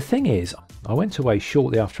 Now the thing is, I went away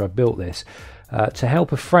shortly after I built this to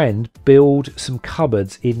help a friend build some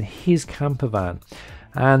cupboards in his camper van.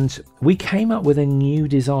 And we came up with a new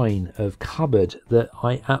design of cupboard that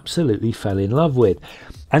I absolutely fell in love with.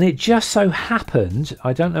 And it just so happened,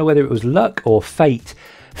 I don't know whether it was luck or fate,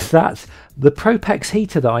 that the Propex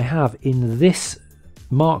heater that I have in this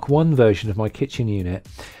Mark 1 version of my kitchen unit,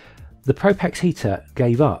 the Propex heater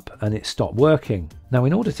gave up and it stopped working. Now,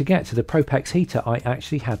 in order to get to the Propex heater, I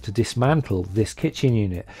actually had to dismantle this kitchen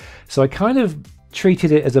unit. So I kind of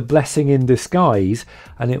treated it as a blessing in disguise,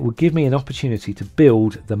 and it would give me an opportunity to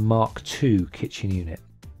build the Mark II kitchen unit.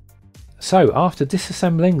 So after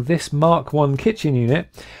disassembling this Mark 1 kitchen unit,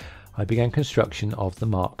 I began construction of the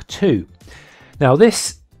Mark II. Now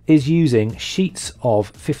this is using sheets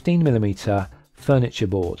of 15mm furniture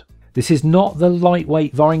board. This is not the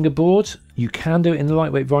lightweight Varinga board. You can do it in the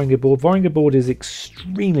lightweight Varinga board. Varinga board is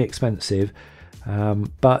extremely expensive.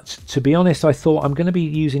 But to be honest, I thought I'm going to be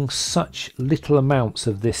using such little amounts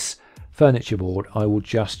of this furniture board, I will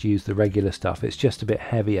just use the regular stuff. It's just a bit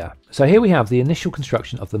heavier. So here we have the initial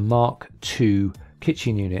construction of the Mark II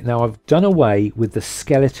kitchen unit. Now I've done away with the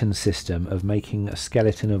skeleton system of making a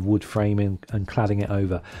skeleton of wood framing and cladding it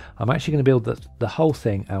over. I'm actually going to build the whole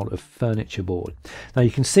thing out of furniture board. Now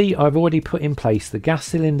you can see I've already put in place the gas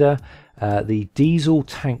cylinder, the diesel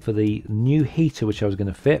tank for the new heater which I was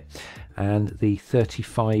going to fit, and the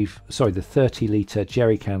 30-litre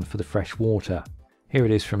jerry can for the fresh water. Here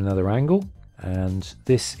it is from another angle, and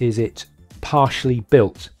this is it partially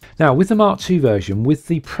built. Now with the Mark II version, with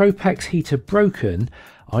the Propex heater broken,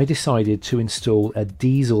 I decided to install a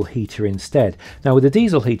diesel heater instead. Now with the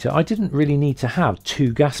diesel heater, I didn't really need to have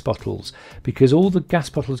 2 gas bottles, because all the gas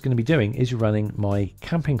bottle is going to be doing is running my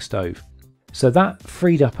camping stove. So that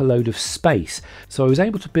freed up a load of space. So I was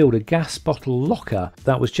able to build a gas bottle locker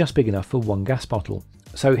that was just big enough for 1 gas bottle.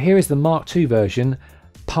 So here is the Mark II version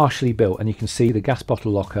partially built, and you can see the gas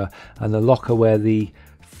bottle locker and the locker where the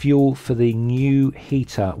fuel for the new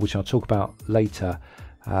heater, which I'll talk about later,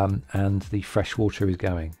 and the fresh water is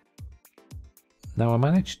going. Now I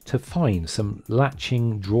managed to find some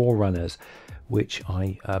latching drawer runners which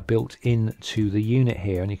I built into the unit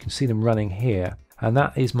here, and you can see them running here. And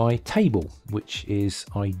that is my table, which is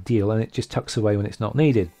ideal, and it just tucks away when it's not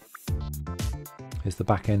needed. Here's the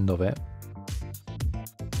back end of it.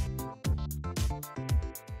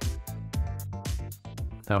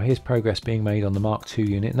 Now here's progress being made on the Mark II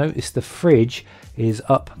unit. Notice the fridge is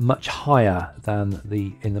up much higher than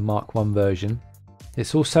in the Mark I version.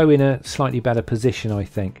 It's also in a slightly better position, I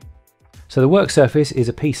think. So the work surface is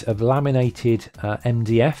a piece of laminated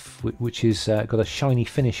MDF, which has got a shiny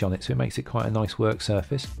finish on it, so it makes it quite a nice work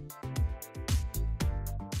surface.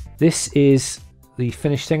 This is the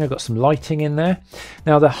finished thing. I've got some lighting in there.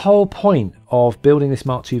 Now the whole point of building this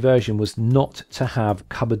Mark II version was not to have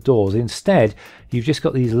cupboard doors. Instead, you've just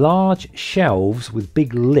got these large shelves with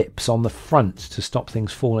big lips on the front to stop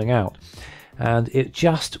things falling out. And it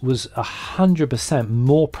just was 100%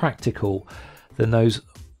 more practical than those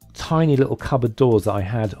tiny little cupboard doors that I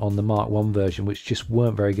had on the Mark I version, which just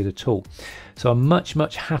weren't very good at all. So I'm much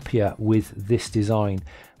happier with this design,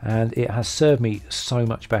 and it has served me so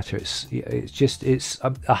much better. It's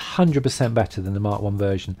 100% better than the Mark I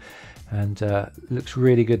version, and looks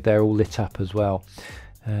really good there, all lit up as well.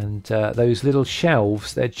 And those little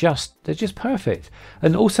shelves, they're just perfect.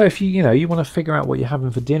 And also, if you want to figure out what you're having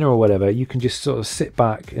for dinner or whatever, you can just sort of sit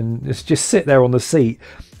back and just sit there on the seat,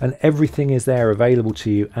 and everything is there available to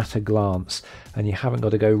you at a glance, and you haven't got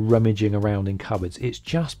to go rummaging around in cupboards. It's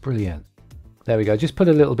just brilliant. There we go. Just put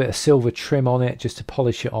a little bit of silver trim on it just to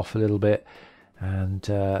polish it off a little bit, and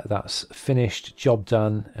that's finished, job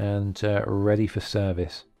done, and ready for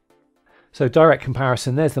service. So direct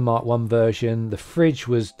comparison, there's the Mark I version. The fridge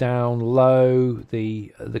was down low,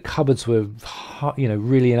 the cupboards were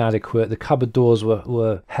really inadequate. The cupboard doors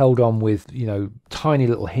were held on with tiny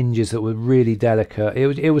little hinges that were really delicate.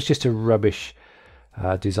 It was just a rubbish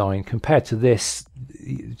design compared to this.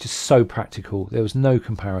 Just so practical. There was no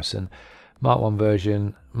comparison. Mark I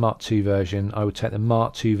version, Mark II version. I would take the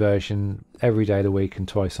Mark II version every day of the week and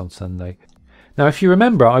twice on Sunday. Now if you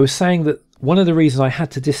remember, I was saying that one of the reasons I had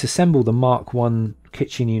to disassemble the Mark I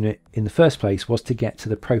kitchen unit in the first place was to get to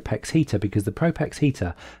the Propex heater, because the Propex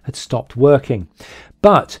heater had stopped working.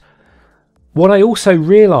 But what I also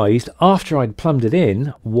realised after I'd plumbed it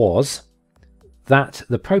in was that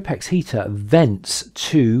the Propex heater vents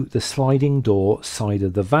to the sliding door side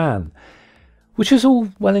of the van, which is all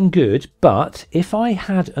well and good, but if I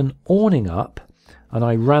had an awning up and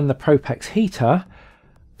I ran the Propex heater,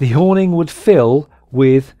 the awning would fill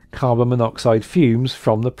with carbon monoxide fumes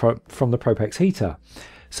from the Propex heater.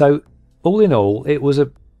 So all in all, it was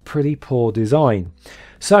a pretty poor design.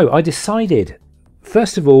 So I decided,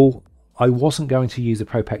 first of all, I wasn't going to use the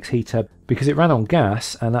Propex heater because it ran on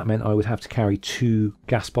gas, and that meant I would have to carry 2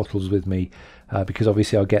 gas bottles with me because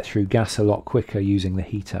obviously I'll get through gas a lot quicker using the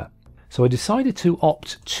heater. So I decided to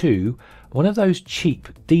opt to one of those cheap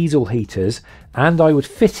diesel heaters, and I would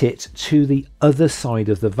fit it to the other side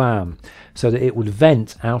of the van so that it would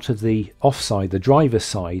vent out of the offside, the driver's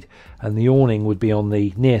side, and the awning would be on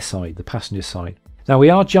the near side, the passenger side. Now we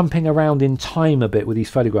are jumping around in time a bit with these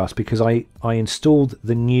photographs because I installed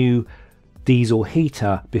the new diesel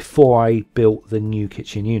heater before I built the new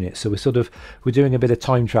kitchen unit. So we're doing a bit of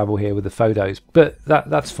time travel here with the photos, but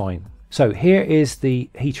that's fine. So here is the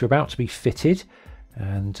heater about to be fitted,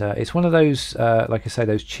 and it's one of those, like I say,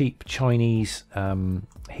 those cheap Chinese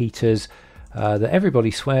heaters that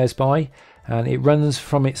everybody swears by, and it runs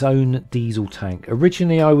from its own diesel tank.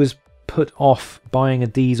 Originally I was put off buying a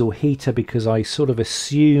diesel heater because I sort of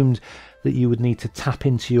assumed that you would need to tap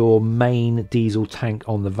into your main diesel tank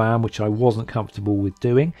on the van, which I wasn't comfortable with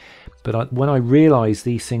doing. But when I realised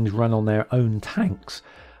these things run on their own tanks,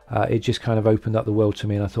 it just kind of opened up the world to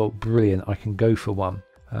me, and I thought, brilliant, I can go for one.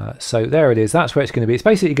 So there it is. That's where it's going to be. It's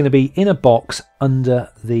basically going to be in a box under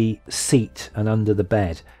the seat and under the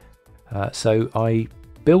bed. So I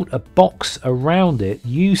built a box around it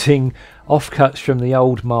using offcuts from the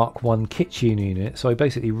old Mark I kitchen unit. So I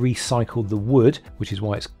basically recycled the wood, which is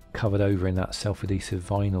why it's covered over in that self-adhesive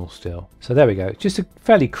vinyl still. So there we go. Just a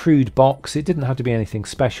fairly crude box. It didn't have to be anything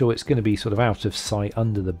special. It's going to be sort of out of sight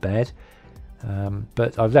under the bed.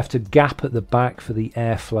 But I've left a gap at the back for the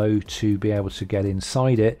airflow to be able to get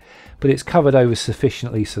inside it, but it's covered over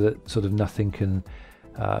sufficiently so that sort of nothing can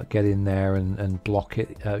get in there and block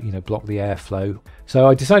it, block the airflow. So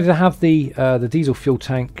I decided to have the diesel fuel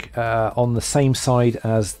tank on the same side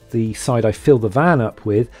as the side I fill the van up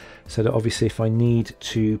with, so that obviously if I need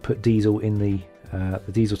to put diesel in the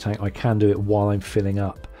diesel tank, I can do it while I'm filling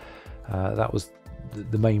up. That was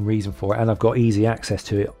the main reason for it, and I've got easy access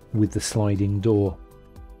to it with the sliding door.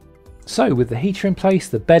 So with the heater in place,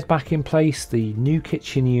 the bed back in place, the new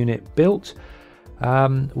kitchen unit built,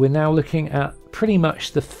 we're now looking at pretty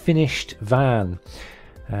much the finished van.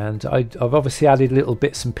 And I've obviously added little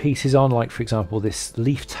bits and pieces on, like for example this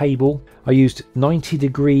leaf table. I used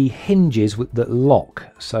 90-degree hinges that lock,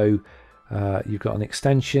 so you've got an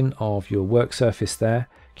extension of your work surface there.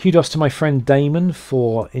 Kudos to my friend Damon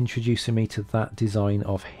for introducing me to that design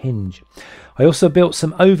of hinge. I also built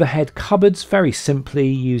some overhead cupboards very simply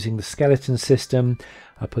using the skeleton system.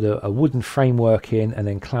 I put a wooden framework in and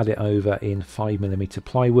then clad it over in 5mm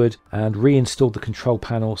plywood and reinstalled the control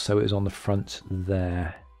panel so it was on the front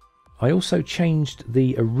there. I also changed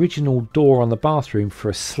the original door on the bathroom for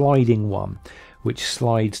a sliding one, which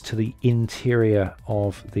slides to the interior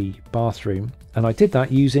of the bathroom. And I did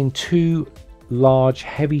that using two large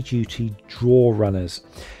heavy-duty drawer runners.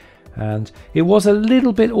 And it was a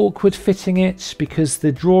little bit awkward fitting it because the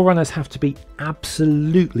drawer runners have to be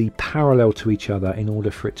absolutely parallel to each other in order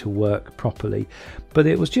for it to work properly. But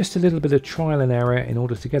it was just a little bit of trial and error in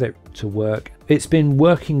order to get it to work. It's been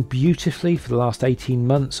working beautifully for the last 18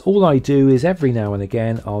 months. All I do is every now and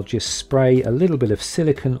again I'll just spray a little bit of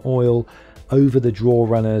silicone oil over the drawer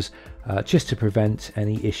runners just to prevent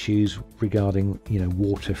any issues regarding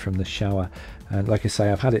water from the shower. And like I say,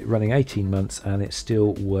 I've had it running 18 months and it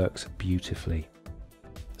still works beautifully.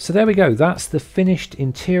 So there we go, that's the finished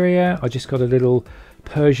interior. I just got a little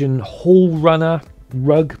Persian hall runner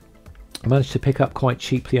rug I managed to pick up quite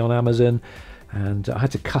cheaply on Amazon, and I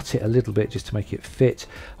had to cut it a little bit just to make it fit.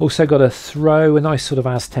 Also got a nice sort of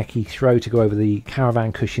Aztec-y throw to go over the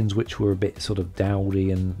caravan cushions, which were a bit sort of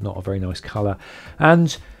dowdy and not a very nice colour.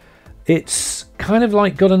 And it's kind of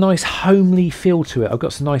like got a nice homely feel to it. I've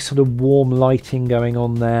got some nice sort of warm lighting going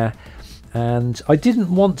on there. And I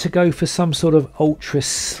didn't want to go for some sort of ultra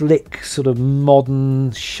slick, sort of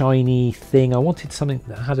modern, shiny thing. I wanted something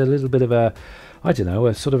that had a little bit of a, I don't know,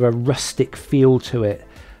 a sort of a rustic feel to it.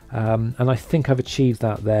 And I think I've achieved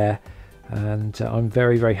that there. And I'm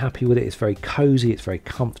very, very happy with it. It's very cozy, it's very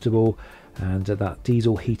comfortable. And that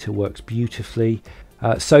diesel heater works beautifully.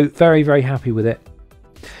 So very, very happy with it.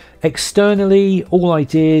 Externally, all I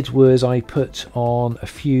did was I put on a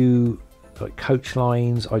few coach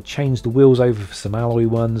lines. I changed the wheels over for some alloy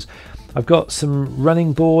ones. I've got some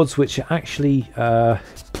running boards which are actually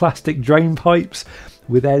plastic drain pipes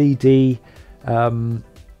with LED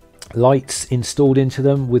lights installed into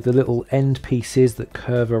them with the little end pieces that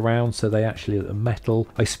curve around, so they actually look metal.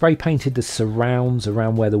 I spray painted the surrounds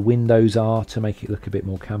around where the windows are to make it look a bit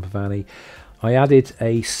more camper van-y. I added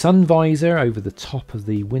a sun visor over the top of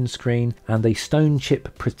the windscreen and a stone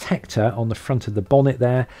chip protector on the front of the bonnet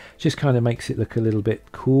there. Just kind of makes it look a little bit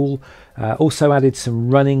cool. Also added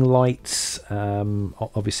some running lights,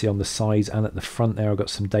 obviously on the sides and at the front there. I've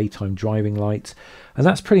got some daytime driving lights, and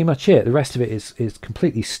that's pretty much it. The rest of it is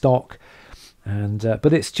completely stock, and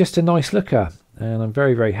but it's just a nice looker, and I'm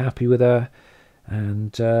very, very happy with her.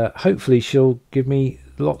 And hopefully she'll give me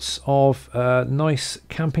lots of nice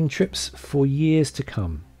camping trips for years to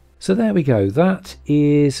come. So there we go, that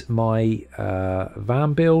is my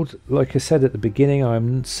van build. Like I said at the beginning,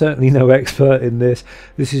 I'm certainly no expert in this.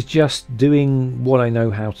 This is just doing what I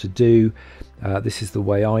know how to do. This is the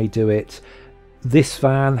way I do it. This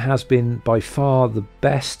van has been by far the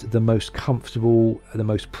best, the most comfortable, the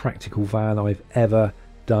most practical van I've ever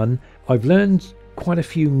done. I've learned quite a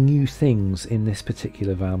few new things in this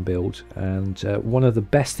particular van build, and one of the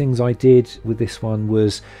best things I did with this one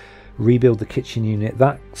was rebuild the kitchen unit.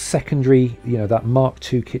 That secondary, that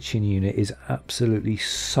Mark II kitchen unit is absolutely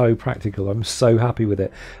so practical. I'm so happy with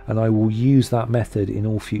it, and I will use that method in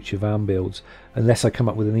all future van builds unless I come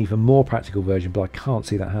up with an even more practical version, but I can't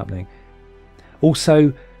see that happening.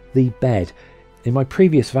 Also, the bed. In my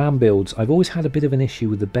previous van builds, I've always had a bit of an issue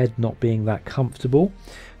with the bed not being that comfortable,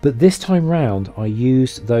 but this time round I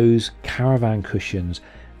used those caravan cushions,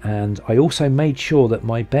 and I also made sure that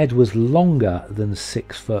my bed was longer than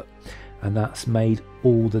 6 foot, and that's made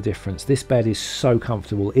all the difference. This bed is so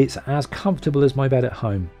comfortable. It's as comfortable as my bed at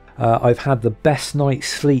home. I've had the best night's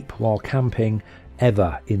sleep while camping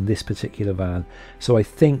ever in this particular van. So I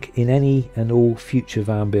think in any and all future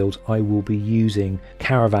van builds I will be using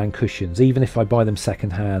caravan cushions. Even if I buy them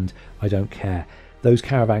second hand, I don't care. Those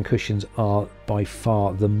caravan cushions are by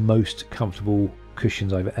far the most comfortable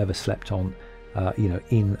cushions I've ever slept on,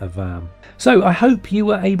 in a van. So I hope you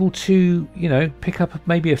were able to, pick up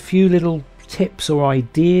maybe a few little tips or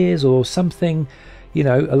ideas or something,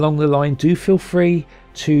 along the line. Do feel free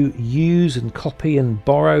to use and copy and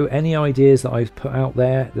borrow any ideas that I've put out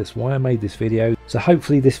there. That's why I made this video. So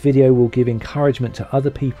hopefully this video will give encouragement to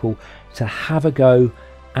other people to have a go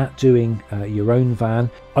at doing your own van.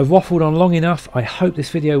 I've waffled on long enough. I hope this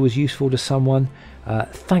video was useful to someone.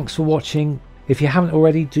 Thanks for watching. If you haven't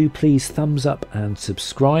already, do please thumbs up and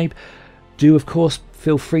subscribe. Do of course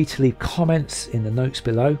feel free to leave comments in the notes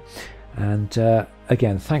below. And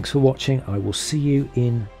again, thanks for watching. I will see you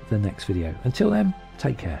in the next video. Until then,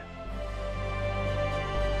 take care.